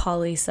then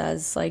Polly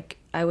says like,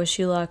 I wish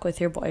you luck with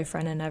your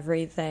boyfriend and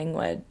everything,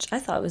 which I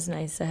thought was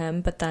nice of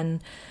him. But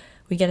then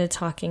we get a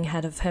talking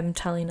head of him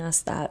telling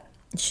us that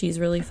she's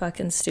really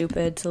fucking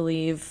stupid to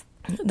leave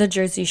the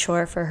Jersey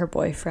Shore for her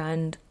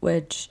boyfriend,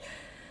 which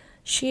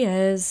she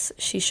is.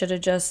 She should have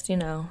just, you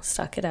know,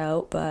 stuck it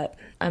out. But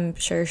I'm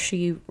sure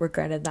she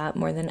regretted that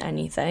more than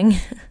anything.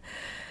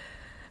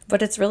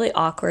 But it's really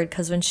awkward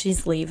because when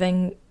she's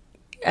leaving,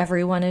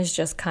 everyone is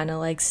just kind of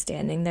like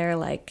standing there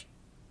like,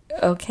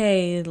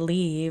 okay,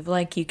 leave.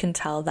 Like you can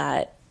tell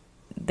that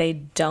they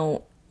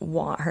don't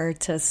want her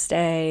to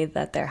stay,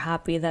 that they're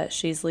happy that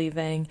she's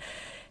leaving.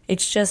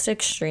 It's just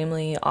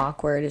extremely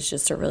awkward. It's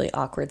just a really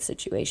awkward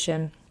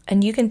situation.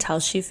 And you can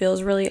tell she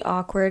feels really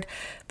awkward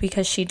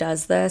because she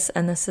does this.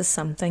 And this is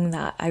something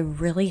that I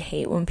really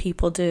hate when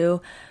people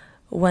do,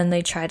 when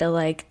they try to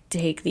like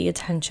take the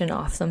attention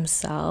off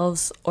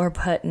themselves or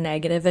put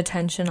negative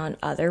attention on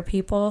other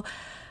people.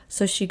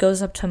 So she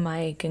goes up to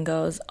Mike and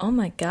goes, "Oh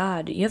my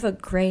God, you have a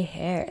gray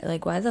hair.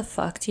 Like, why the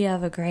fuck do you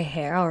have a gray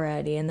hair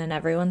already?" And then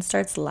everyone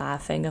starts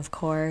laughing, of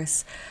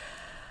course.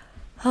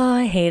 Oh,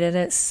 I hated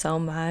it so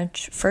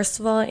much. First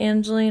of all,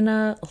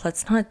 Angelina,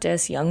 let's not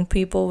diss young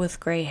people with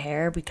gray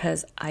hair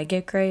because I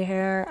get gray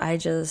hair.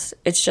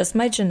 It's just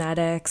my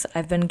genetics.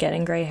 I've been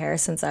getting gray hair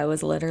since I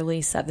was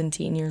literally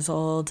 17 years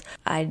old.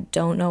 I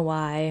don't know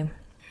why.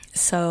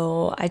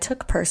 So I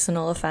took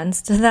personal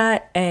offense to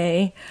that,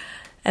 A.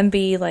 And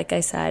B, like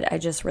I said, I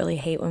just really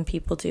hate when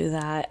people do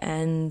that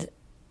and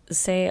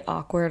say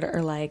awkward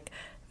or like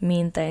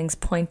mean things,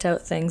 point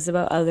out things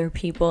about other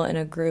people in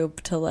a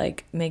group to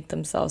like make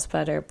themselves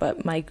better.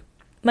 But Mike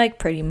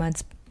pretty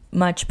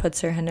much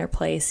puts her in her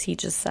place. He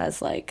just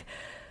says like,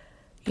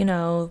 you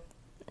know,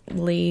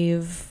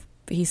 leave,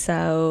 peace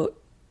out,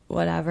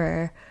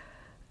 whatever.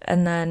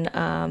 And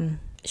then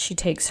she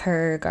takes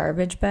her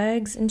garbage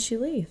bags and she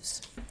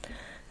leaves.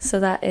 So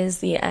that is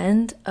the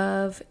end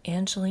of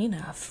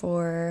Angelina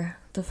for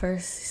the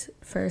first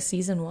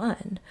season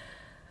 1.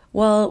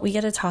 Well, we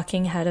get a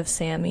talking head of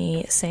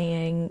Sammy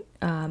saying,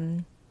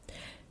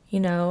 you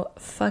know,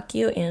 fuck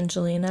you,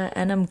 Angelina,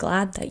 and I'm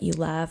glad that you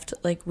left.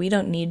 Like, we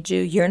don't need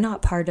you. You're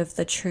not part of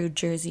the true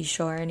Jersey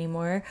Shore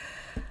anymore.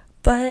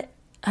 But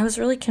I was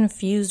really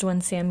confused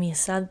when Sammy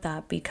said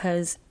that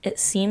because it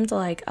seemed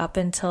like up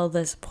until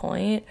this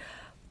point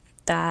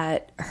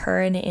that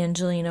her and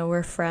Angelina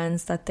were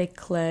friends, that they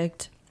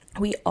clicked.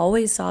 We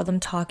always saw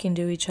them talking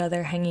to each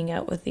other, hanging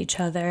out with each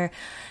other.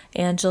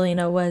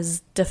 Angelina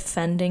was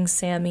defending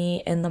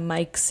Sammy in the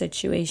Mike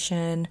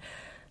situation.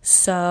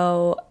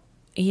 So,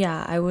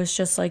 yeah, I was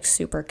just like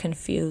super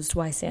confused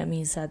why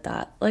Sammy said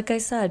that. Like I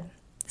said,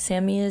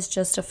 Sammy is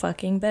just a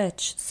fucking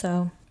bitch.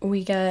 So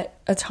we get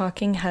a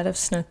talking head of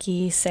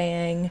Snooki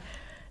saying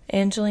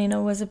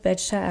Angelina was a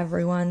bitch to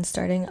everyone,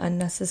 starting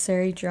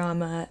unnecessary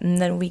drama.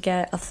 And then we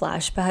get a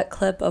flashback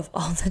clip of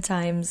all the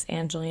times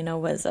Angelina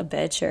was a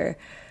bitch or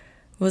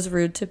was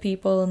rude to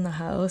people in the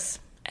house.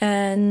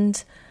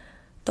 And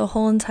the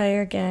whole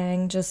entire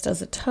gang just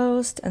does a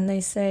toast and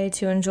they say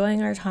to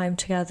enjoying our time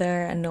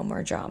together and no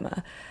more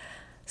drama.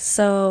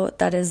 So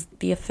that is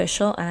the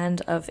official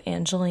end of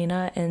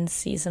Angelina in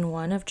season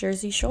 1 of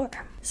Jersey Shore.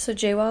 So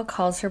JWoww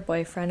calls her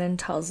boyfriend and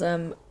tells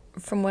him,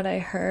 from what I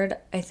heard,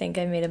 I think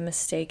I made a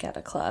mistake at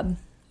a club.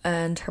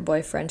 And her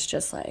boyfriend's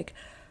just like,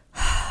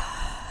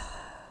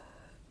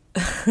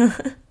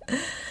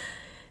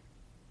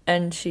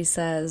 and she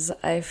says,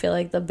 I feel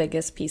like the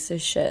biggest piece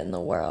of shit in the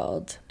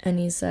world. And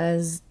he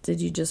says,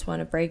 did you just want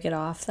to break it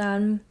off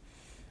then?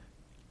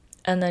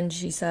 And then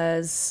she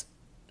says,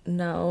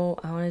 no,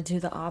 I want to do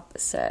the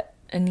opposite.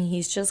 And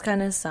he's just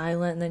kind of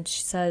silent. And then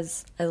she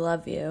says, I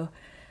love you.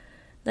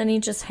 Then he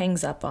just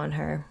hangs up on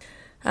her.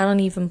 I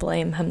don't even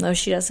blame him, though.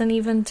 She doesn't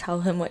even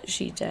tell him what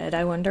she did.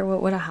 I wonder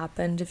what would have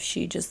happened if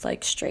she just,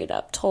 like, straight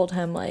up told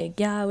him, like,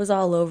 yeah, I was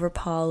all over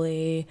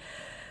Polly,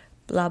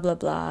 blah, blah,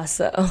 blah.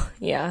 So,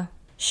 yeah.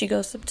 She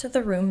goes up to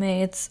the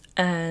roommates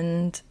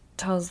and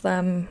tells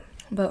them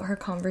about her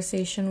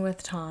conversation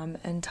with Tom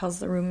and tells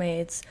the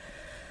roommates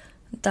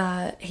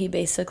that he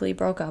basically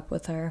broke up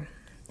with her.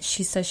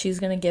 She says she's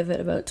going to give it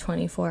about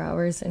 24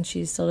 hours and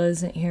she still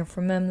doesn't hear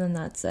from him, then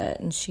that's it.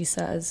 And she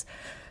says,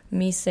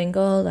 me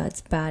single,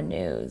 that's bad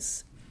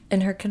news. In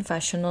her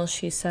confessional,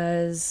 she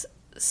says,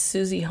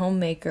 Susie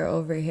Homemaker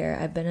over here,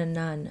 I've been a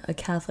nun, a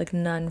Catholic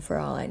nun for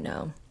all I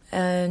know.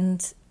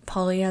 And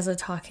Polly has a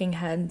talking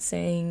head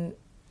saying,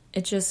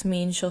 it just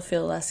means she'll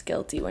feel less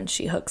guilty when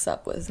she hooks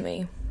up with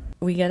me.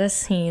 We get a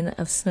scene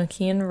of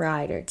Snooki and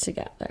Ryder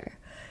together.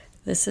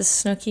 This is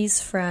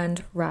Snooki's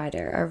friend,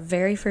 Ryder, our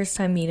very first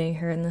time meeting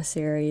her in the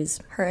series.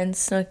 Her and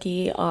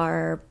Snooki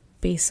are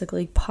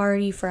basically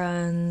party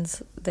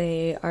friends.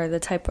 They are the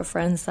type of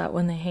friends that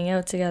when they hang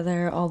out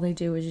together, all they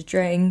do is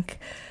drink.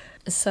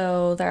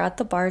 So they're at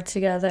the bar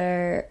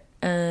together,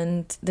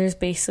 and there's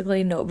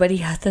basically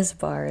nobody at this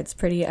bar. It's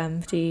pretty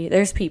empty.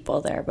 There's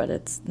people there, but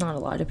it's not a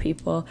lot of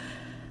people.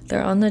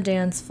 They're on the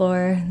dance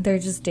floor. They're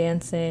just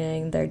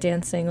dancing. They're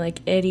dancing like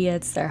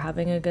idiots. They're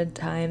having a good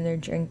time. They're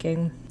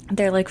drinking.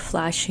 They're like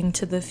flashing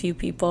to the few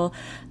people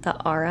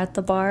that are at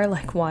the bar,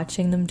 like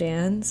watching them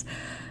dance.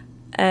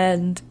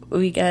 And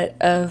we get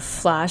a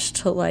flash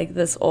to like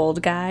this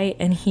old guy,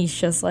 and he's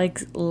just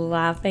like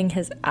laughing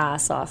his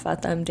ass off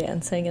at them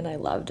dancing, and I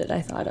loved it.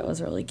 I thought it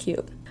was really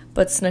cute.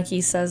 But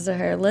Snooki says to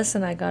her,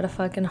 listen, I got a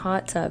fucking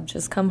hot tub.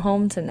 Just come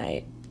home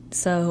tonight.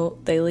 So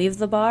they leave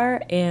the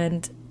bar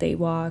and they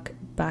walk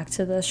back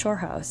to the shore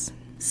house.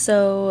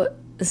 So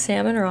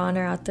Sam and Ron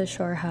are at the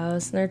shore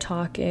house and they're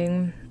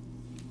talking,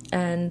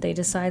 and they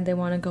decide they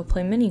want to go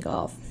play mini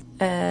golf.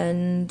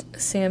 And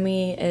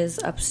Sammy is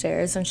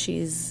upstairs and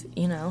she's,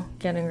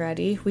 getting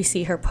ready. We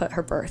see her put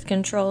her birth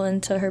control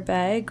into her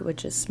bag,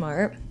 which is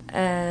smart.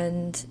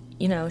 And,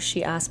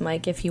 she asks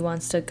Mike if he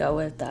wants to go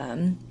with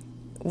them.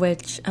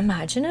 which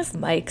imagine if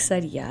Mike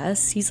said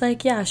yes. He's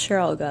like, yeah, sure,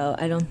 I'll go.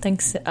 I don't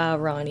think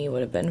Ronnie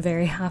would have been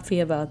very happy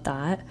about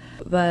that.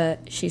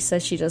 But she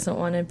says she doesn't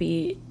want to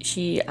be,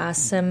 she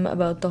asks him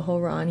about the whole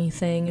Ronnie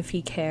thing, if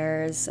he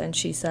cares. And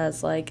she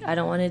says, like, I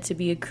don't want it to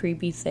be a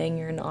creepy thing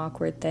or an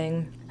awkward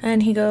thing.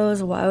 And he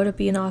goes, why would it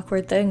be an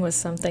awkward thing? Was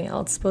something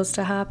else supposed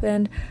to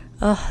happen?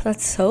 Ugh,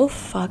 that's so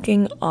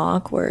fucking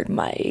awkward,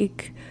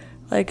 Mike.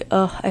 Like,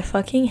 ugh, I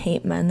fucking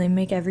hate men. They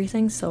make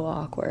everything so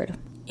awkward.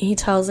 He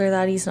tells her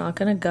that he's not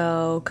gonna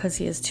go because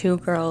he has 2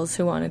 girls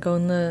who want to go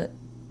in the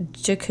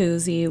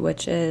jacuzzi,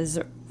 which is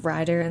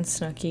Ryder and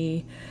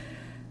Snooki.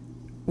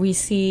 We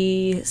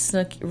see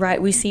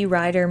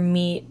Ryder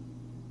meet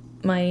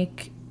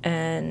Mike,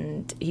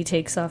 and he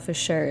takes off his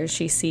shirt.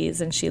 She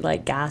sees, and she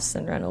like gasps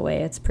and run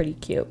away. It's pretty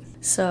cute.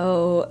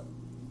 So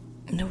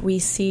we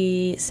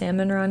see Sam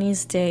and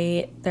Ronnie's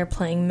date. They're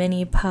playing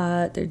mini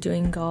putt. They're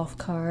doing golf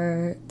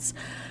carts.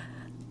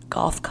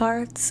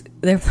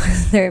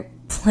 They're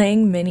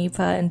playing mini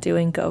putt and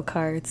doing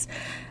go-karts.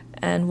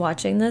 And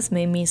watching this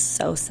made me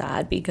so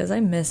sad because I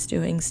miss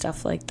doing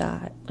stuff like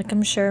that. Like,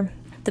 I'm sure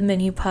the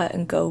mini putt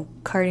and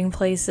go-karting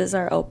places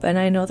are open.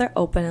 I know they're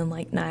open in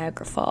like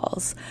Niagara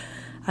Falls.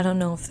 I don't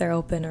know if they're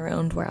open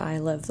around where I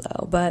live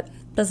though, but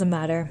doesn't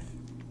matter.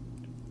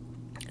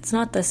 It's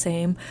not the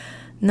same.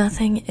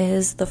 Nothing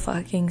is the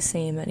fucking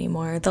same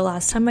anymore. The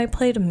last time I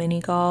played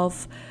mini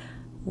golf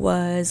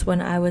was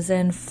when I was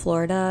in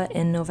Florida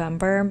in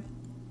November,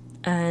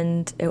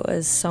 and it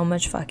was so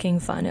much fucking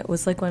fun. It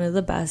was like one of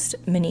the best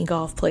mini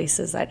golf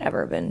places I'd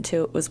ever been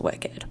to. It was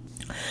wicked.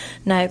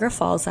 Niagara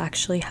Falls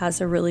actually has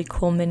a really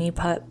cool mini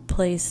putt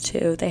place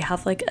too. They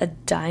have like a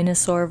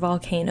dinosaur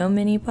volcano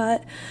mini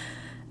putt,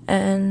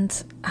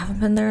 and I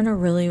haven't been there in a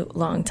really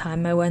long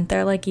time. I went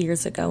there like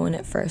years ago when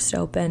it first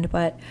opened,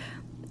 but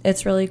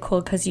it's really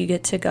cool because you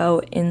get to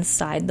go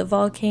inside the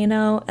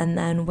volcano, and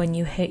then when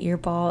you hit your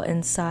ball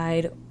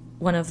inside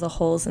one of the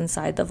holes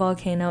inside the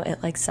volcano,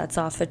 it like sets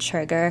off a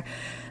trigger,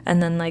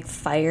 and then like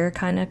fire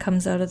kind of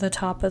comes out of the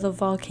top of the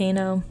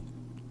volcano.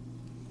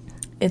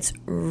 It's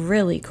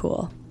really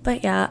cool.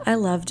 But yeah, I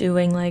love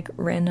doing like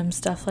random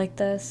stuff like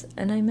this,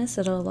 and I miss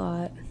it a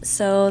lot.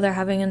 So they're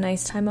having a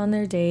nice time on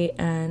their date,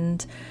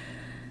 and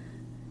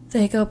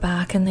they go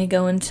back and they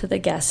go into the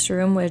guest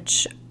room,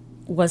 which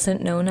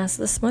wasn't known as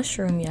the smush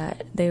room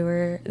yet. They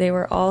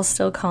were all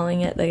still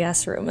calling it the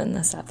guest room in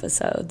this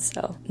episode.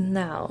 So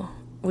now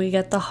we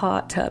get the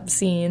hot tub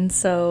scene.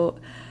 So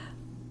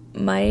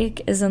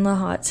Mike is in the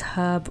hot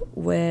tub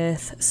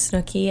with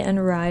Snooki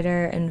and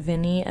Ryder and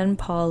Vinny and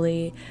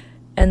Polly,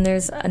 and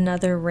there's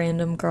another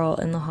random girl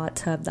in the hot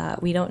tub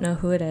that we don't know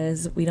who it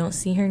is. We don't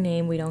see her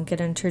name. We don't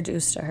get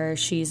introduced to her.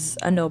 She's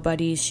a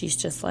nobody. She's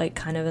just like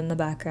kind of in the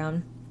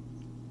background.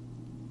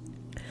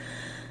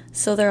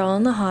 So they're all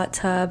in the hot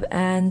tub,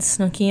 and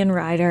Snooki and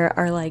Ryder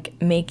are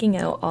like making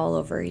out all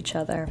over each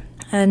other.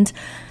 And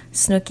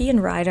Snooki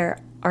and Ryder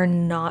are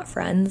not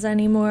friends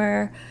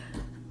anymore.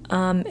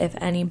 If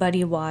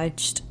anybody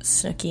watched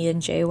Snooki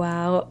and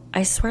JWoww,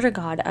 I swear to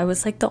God, I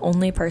was like the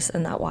only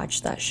person that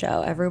watched that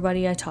show.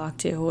 Everybody I talked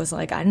to was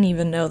like, I didn't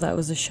even know that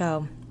was a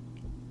show.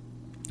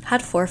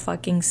 Had 4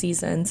 fucking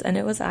seasons, and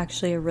it was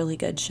actually a really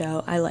good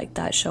show. I liked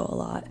that show a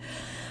lot.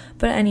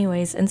 But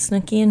anyways, in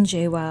Snooki and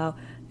JWoww,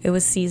 it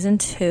was season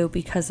 2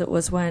 because it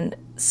was when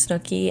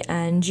Snooki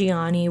and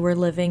Gianni were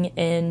living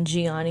in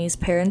Gianni's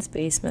parents'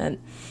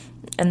 basement,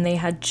 and they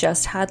had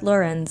just had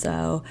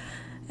Lorenzo,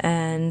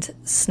 and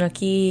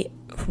Snooki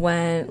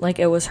went, like,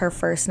 it was her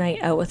first night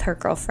out with her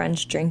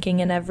girlfriends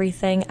drinking and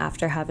everything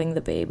after having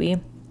the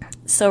baby.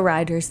 So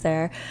Ryder's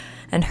there,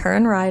 and her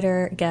and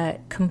Ryder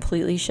get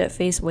completely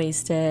shit-faced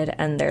wasted,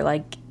 and they're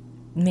like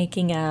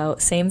making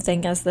out. Same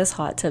thing as this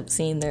hot tub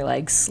scene. They're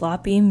like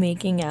sloppy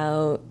making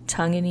out,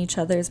 tongue in each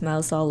other's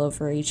mouths all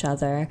over each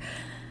other.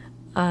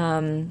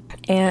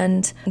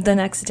 And the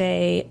next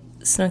day,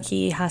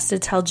 Snooki has to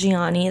tell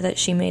Gianni that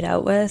she made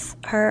out with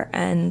her,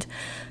 and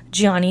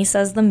Gianni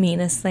says the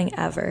meanest thing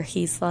ever.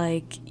 He's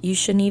like, you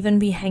shouldn't even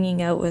be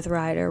hanging out with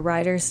Ryder.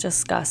 Ryder's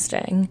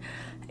disgusting.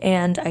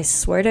 And I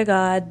swear to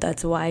God,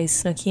 that's why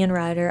Snooki and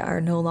Ryder are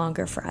no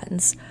longer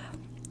friends.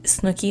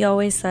 Snooki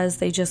always says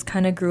they just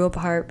kind of grew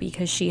apart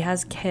because she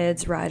has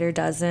kids, Ryder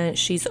doesn't.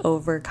 She's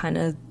over kind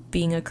of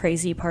being a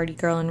crazy party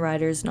girl, and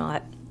Ryder's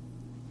not.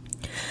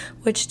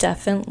 Which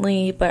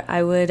definitely, but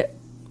I would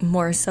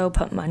more so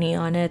put money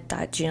on it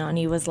that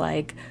Gianni was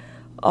like,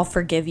 I'll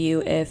forgive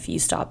you if you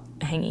stop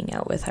hanging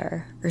out with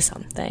her or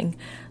something.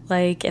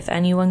 Like, if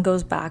anyone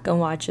goes back and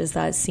watches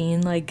that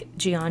scene, like,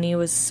 Gianni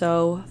was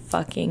so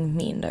fucking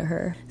mean to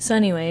her. So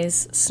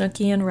anyways,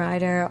 Snooki and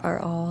Ryder are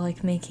all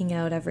like making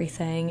out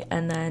everything,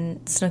 and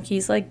then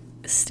Snooki's like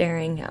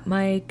staring at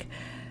Mike,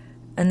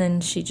 and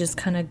then she just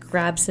kind of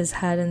grabs his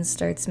head and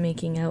starts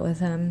making out with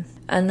him.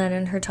 And then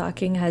in her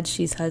talking head,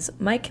 she says,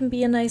 Mike can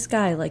be a nice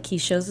guy. Like, he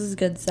shows his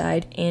good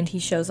side and he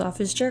shows off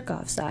his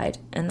jerk-off side.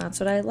 And that's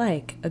what I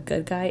like, a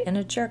good guy and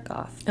a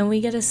jerk-off. And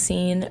we get a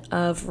scene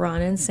of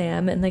Ron and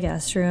Sam in the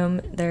guest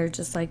room. They're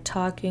just like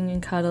talking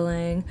and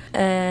cuddling.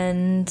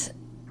 And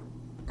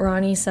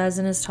Ronnie says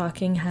in his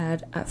talking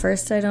head, At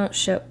first I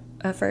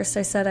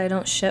said I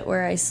don't shit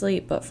where I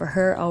sleep, but for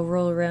her, I'll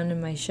roll around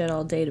in my shit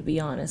all day, to be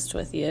honest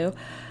with you.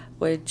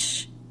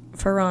 Which,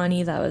 for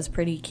Ronnie, that was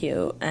pretty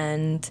cute.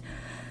 And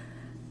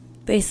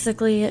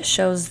basically it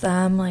shows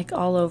them, like,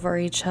 all over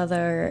each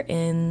other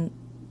in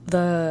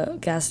the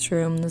guest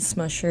room, the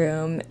smush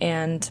room.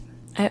 And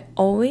I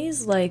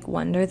always, like,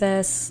 wonder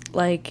this,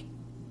 like,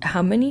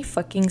 how many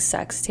fucking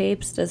sex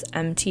tapes does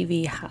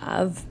MTV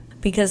have?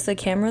 Because the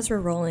cameras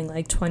were rolling,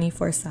 like,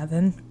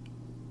 24/7.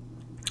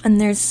 And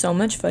there's so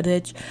much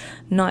footage,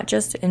 not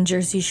just in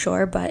Jersey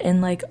Shore, but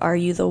in, like, Are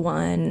You the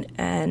One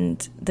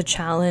and The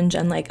Challenge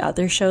and, like,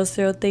 other shows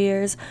throughout the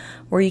years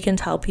where you can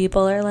tell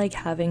people are, like,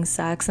 having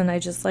sex. And I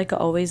just, like,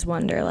 always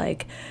wonder,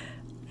 like,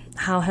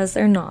 how has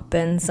there not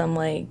been some,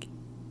 like,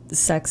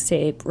 sex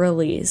tape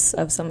release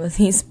of some of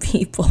these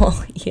people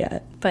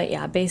yet? But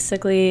yeah,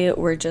 basically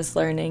we're just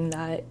learning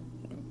that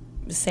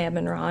Sam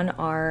and Ron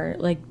are,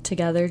 like,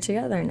 together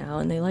now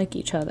and they like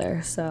each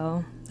other.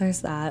 So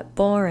there's that.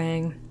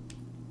 Boring.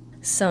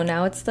 So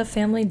now it's the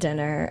family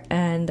dinner,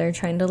 and they're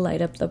trying to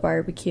light up the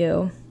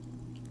barbecue,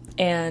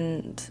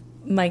 and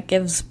Mike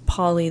gives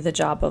Polly the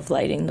job of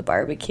lighting the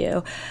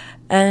barbecue.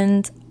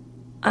 And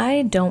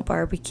I don't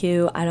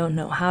barbecue. I don't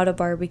know how to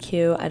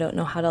barbecue. I don't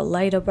know how to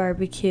light a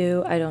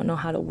barbecue. I don't know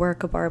how to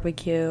work a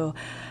barbecue.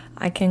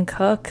 I can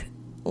cook,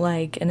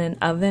 like, in an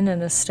oven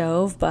and a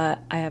stove, but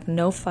I have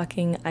no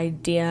fucking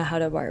idea how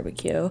to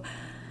barbecue.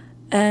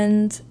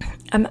 And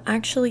I'm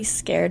actually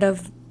scared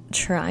of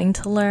trying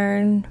to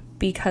learn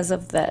because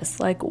of this.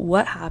 Like,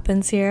 what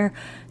happens here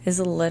is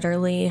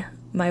literally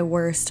my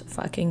worst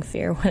fucking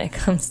fear when it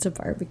comes to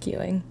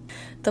barbecuing.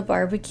 The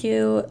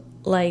barbecue,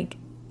 like,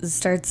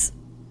 starts,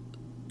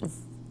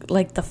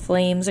 like, the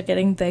flames are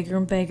getting bigger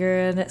and bigger,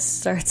 and it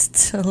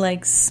starts to,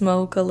 like,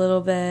 smoke a little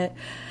bit.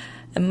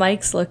 And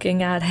Mike's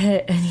looking at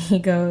it, and he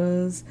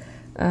goes,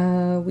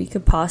 we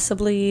could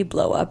possibly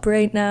blow up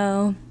right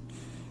now.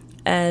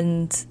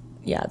 And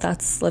yeah,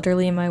 that's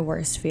literally my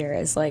worst fear,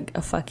 is, like,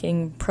 a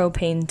fucking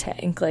propane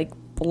tank, like,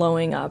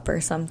 blowing up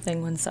or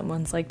something when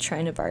someone's, like,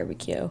 trying to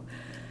barbecue.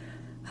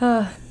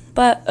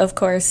 But, of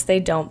course, they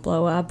don't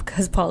blow up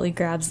because Polly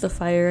grabs the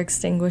fire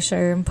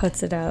extinguisher and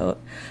puts it out.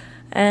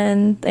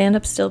 And they end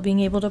up still being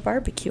able to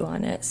barbecue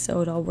on it,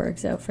 so it all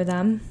works out for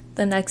them.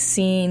 The next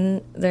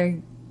scene, they're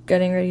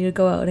getting ready to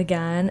go out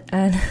again,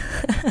 and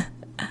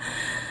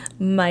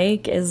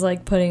Mike is,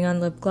 like, putting on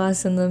lip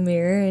gloss in the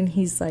mirror, and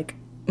he's like,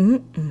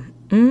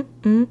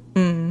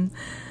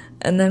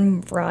 And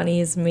then Ronnie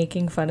is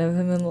making fun of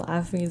him and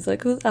laughing. He's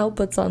like, who the hell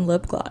puts on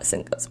lip gloss?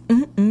 And goes,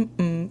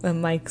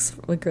 And Mike's,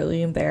 like,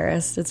 really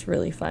embarrassed. It's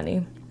really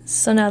funny.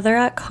 So now they're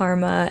at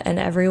Karma, and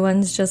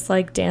everyone's just,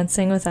 like,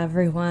 dancing with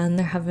everyone.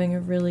 They're having a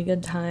really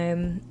good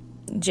time.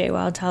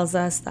 JWoww tells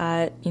us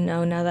that, you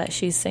know, now that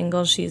she's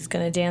single, she's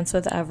going to dance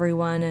with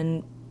everyone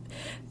and,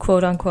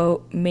 quote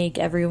unquote, make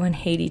everyone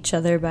hate each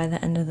other by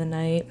the end of the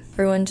night.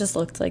 Everyone just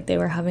looked like they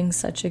were having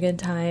such a good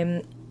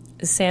time.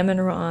 Sam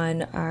and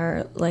Ron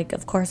are, like,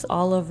 of course,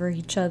 all over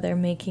each other,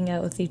 making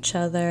out with each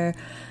other,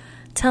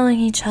 telling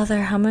each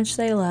other how much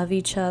they love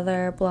each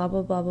other, blah,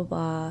 blah, blah, blah,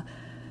 blah.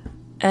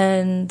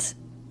 And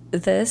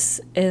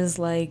this is,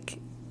 like,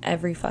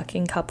 every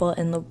fucking couple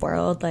in the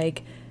world.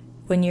 Like,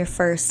 when you're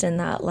first in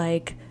that,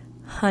 like,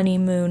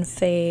 honeymoon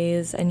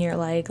phase and you're,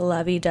 like,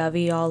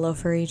 lovey-dovey all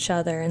over each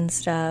other and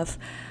stuff.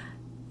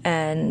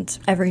 And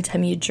every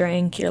time you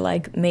drink, you're,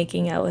 like,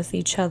 making out with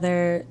each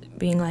other,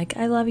 being like,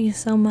 I love you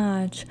so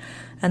much.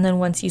 And then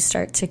once you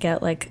start to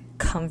get, like,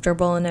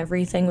 comfortable and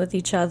everything with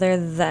each other,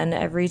 then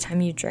every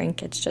time you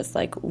drink, it's just,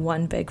 like,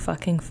 one big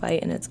fucking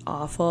fight, and it's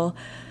awful.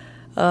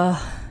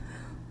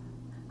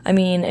 I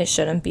mean, it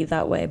shouldn't be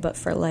that way, but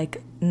for,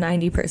 like,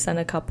 90%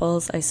 of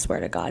couples, I swear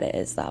to God, it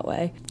is that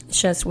way.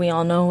 It's just, we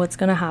all know what's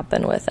gonna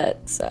happen with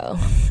it, so...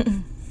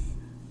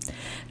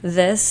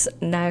 This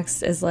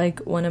next is, like,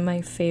 one of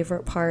my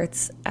favorite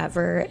parts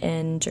ever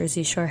in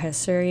Jersey Shore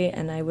history,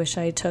 and I wish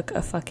I took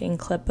a fucking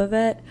clip of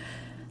it.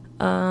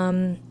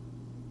 But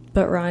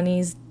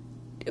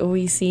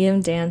we see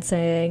him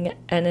dancing,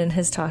 and in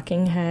his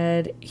talking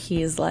head,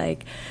 he's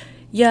like,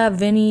 yeah,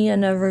 Vinny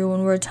and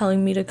everyone were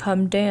telling me to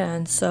come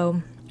dance.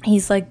 So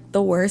he's, like,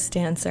 the worst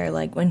dancer.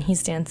 Like, when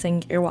he's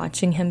dancing, you're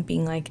watching him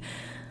being like,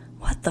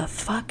 what the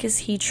fuck is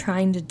he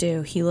trying to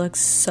do? He looks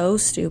so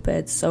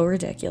stupid, so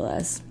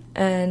ridiculous.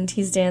 And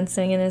he's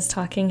dancing, in his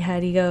talking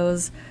head, he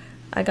goes,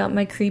 I got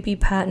my creepy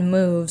patent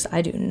moves.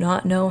 I do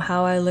not know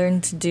how I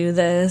learned to do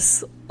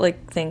this.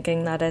 Like,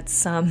 thinking that it's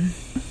some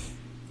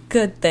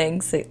good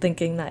thing,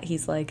 thinking that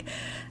he's, like,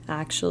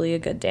 actually a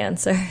good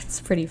dancer. It's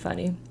pretty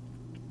funny.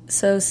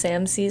 So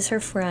Sam sees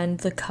her friend,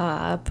 the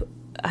cop.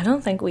 I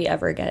don't think we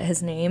ever get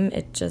his name.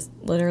 It just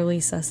literally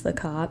says the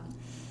cop.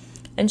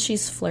 And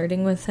she's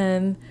flirting with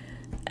him.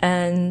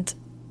 And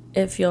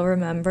if you'll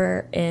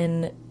remember,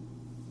 in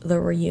the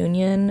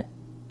reunion,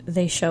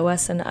 they show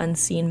us an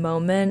unseen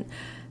moment,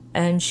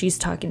 and she's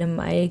talking to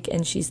Mike,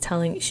 and she's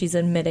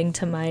admitting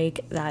to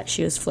Mike that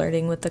she was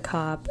flirting with the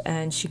cop,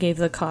 and she gave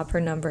the cop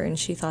her number, and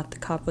she thought the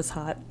cop was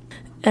hot.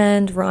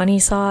 And Ronnie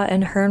saw,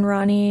 and her and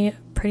Ronnie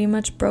pretty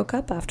much broke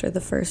up after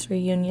the first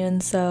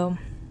reunion. So,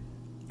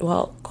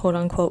 well, quote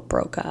unquote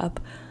broke up.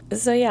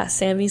 So yeah,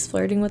 Sammy's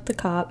flirting with the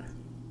cop.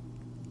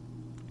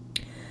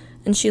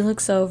 And she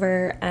looks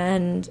over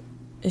and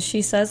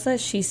she says that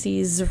she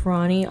sees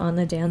Ronnie on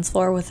the dance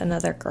floor with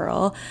another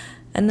girl.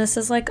 And this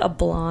is like a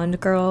blonde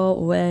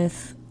girl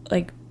with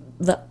like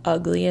the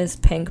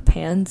ugliest pink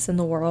pants in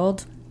the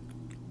world.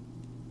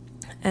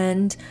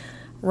 And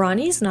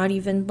Ronnie's not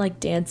even like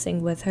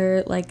dancing with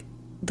her. Like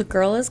the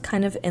girl is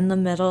kind of in the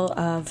middle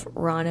of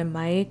Ron and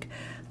Mike.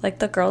 Like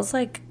the girl's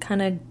like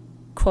kind of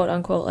quote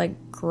unquote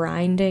like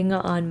grinding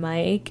on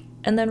Mike.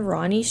 And then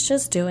Ronnie's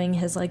just doing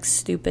his like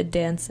stupid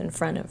dance in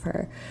front of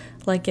her.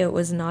 Like it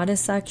was not a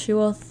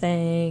sexual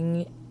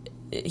thing.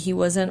 He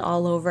wasn't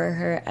all over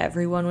her.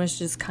 Everyone was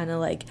just kind of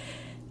like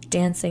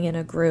dancing in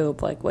a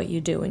group, like what you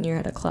do when you're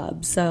at a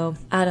club. So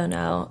I don't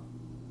know.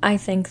 I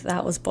think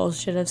that was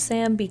bullshit of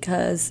Sam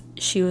because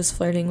she was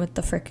flirting with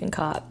the frickin'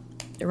 cop.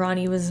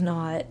 Ronnie was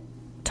not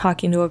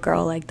talking to a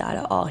girl like that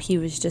at all. He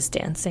was just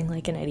dancing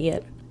like an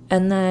idiot.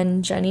 And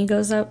then Jenny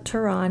goes up to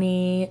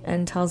Ronnie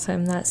and tells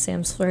him that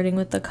Sam's flirting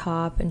with the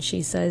cop. And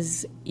she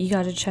says, you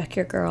got to check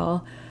your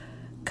girl.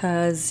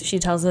 Because she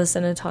tells us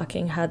in a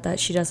talking head that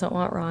she doesn't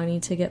want Ronnie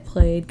to get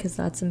played because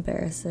that's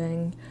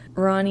embarrassing.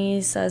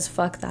 Ronnie says,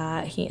 fuck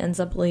that. He ends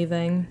up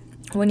leaving.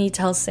 When he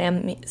tells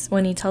Sammy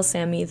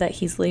that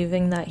he's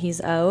leaving, that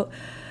he's out,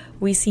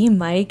 we see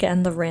Mike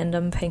and the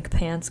random pink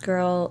pants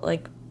girl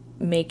like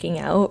making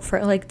out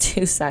for like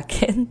 2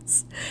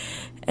 seconds.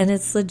 And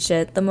it's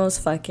legit the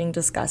most fucking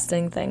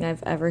disgusting thing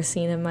I've ever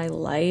seen in my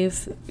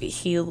life.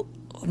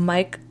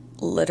 Mike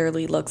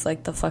literally looks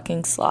like the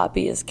fucking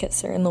sloppiest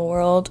kisser in the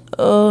world.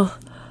 Ugh.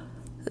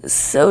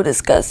 So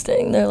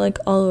disgusting. They're like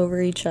all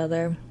over each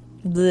other.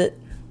 Blech.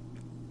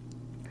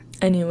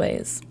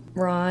 Anyways,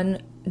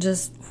 Ron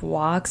just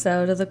walks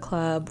out of the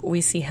club.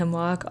 We see him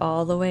walk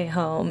all the way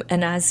home.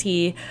 And as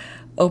he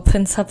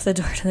opens up the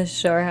door to the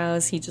shore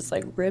house, he just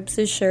like rips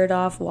his shirt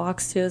off,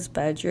 walks to his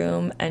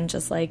bedroom, and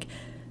just like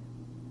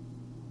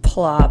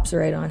plops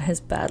right on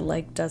his bed,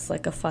 like does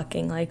like a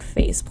fucking like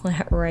face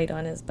plant right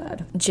on his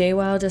bed.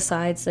 JWoww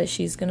decides that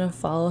she's gonna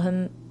follow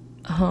him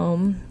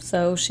home,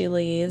 so she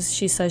leaves.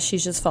 She says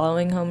she's just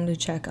following home to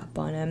check up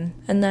on him.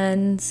 And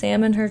then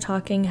Sam in her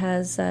talking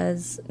head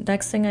says,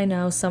 next thing I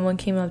know, someone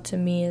came up to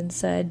me and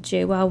said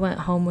JWoww went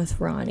home with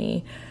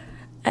Ronnie.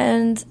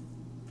 And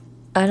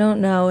I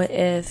don't know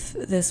if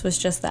this was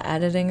just the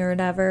editing or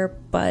whatever,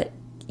 but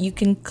you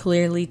can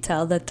clearly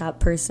tell that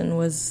that person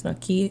was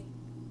Snooki,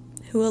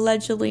 who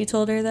allegedly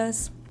told her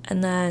this.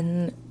 And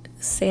then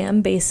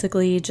Sam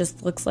basically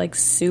just looks like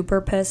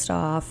super pissed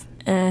off.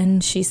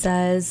 And she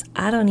says,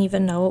 I don't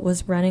even know what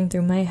was running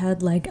through my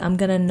head. Like, I'm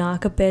gonna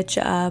knock a bitch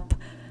up.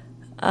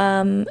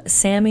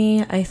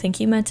 Sammy, I think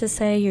you meant to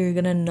say you're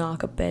gonna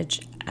knock a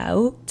bitch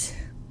out.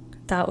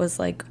 That was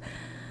like,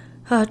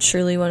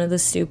 truly one of the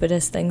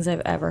stupidest things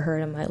I've ever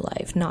heard in my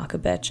life. Knock a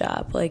bitch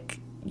up. Like,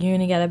 you're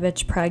gonna get a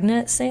bitch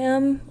pregnant,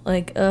 Sam?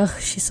 Like, ugh,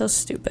 she's so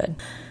stupid.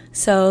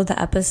 So the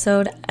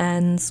episode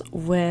ends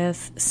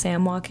with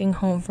Sam walking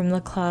home from the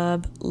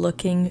club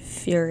looking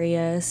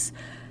furious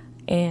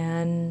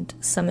and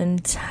some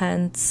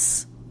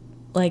intense,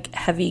 like,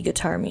 heavy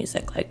guitar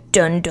music, like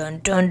dun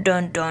dun dun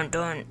dun dun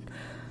dun.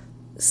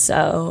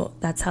 So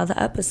that's how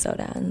the episode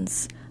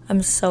ends.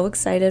 I'm so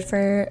excited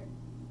for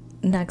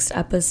next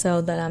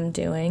episode that I'm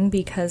doing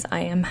because I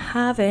am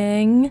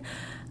having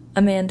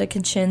Amanda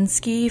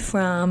Kaczynski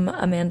from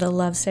Amanda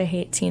Loves to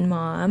Hate Teen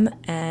Mom,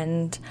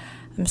 and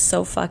I'm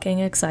so fucking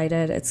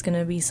excited. It's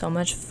gonna be so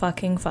much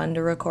fucking fun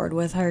to record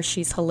with her.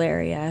 She's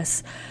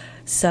hilarious.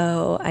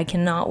 So I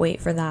cannot wait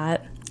for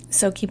that.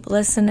 So keep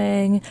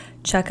listening.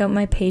 Check out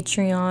my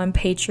Patreon,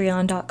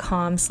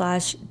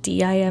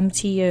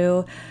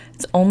 patreon.com/DIMTU.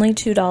 It's only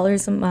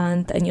 $2 a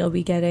month and you'll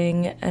be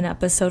getting an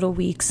episode a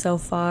week so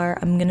far.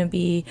 I'm gonna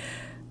be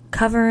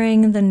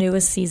covering the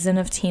newest season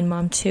of Teen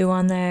Mom 2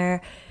 on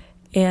there.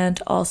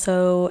 And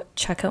also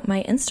check out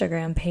my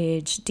Instagram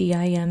page,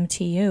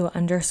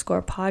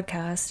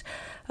 DIMTU_podcast.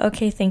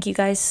 Okay, thank you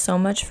guys so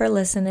much for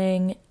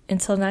listening.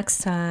 Until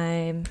next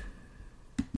time.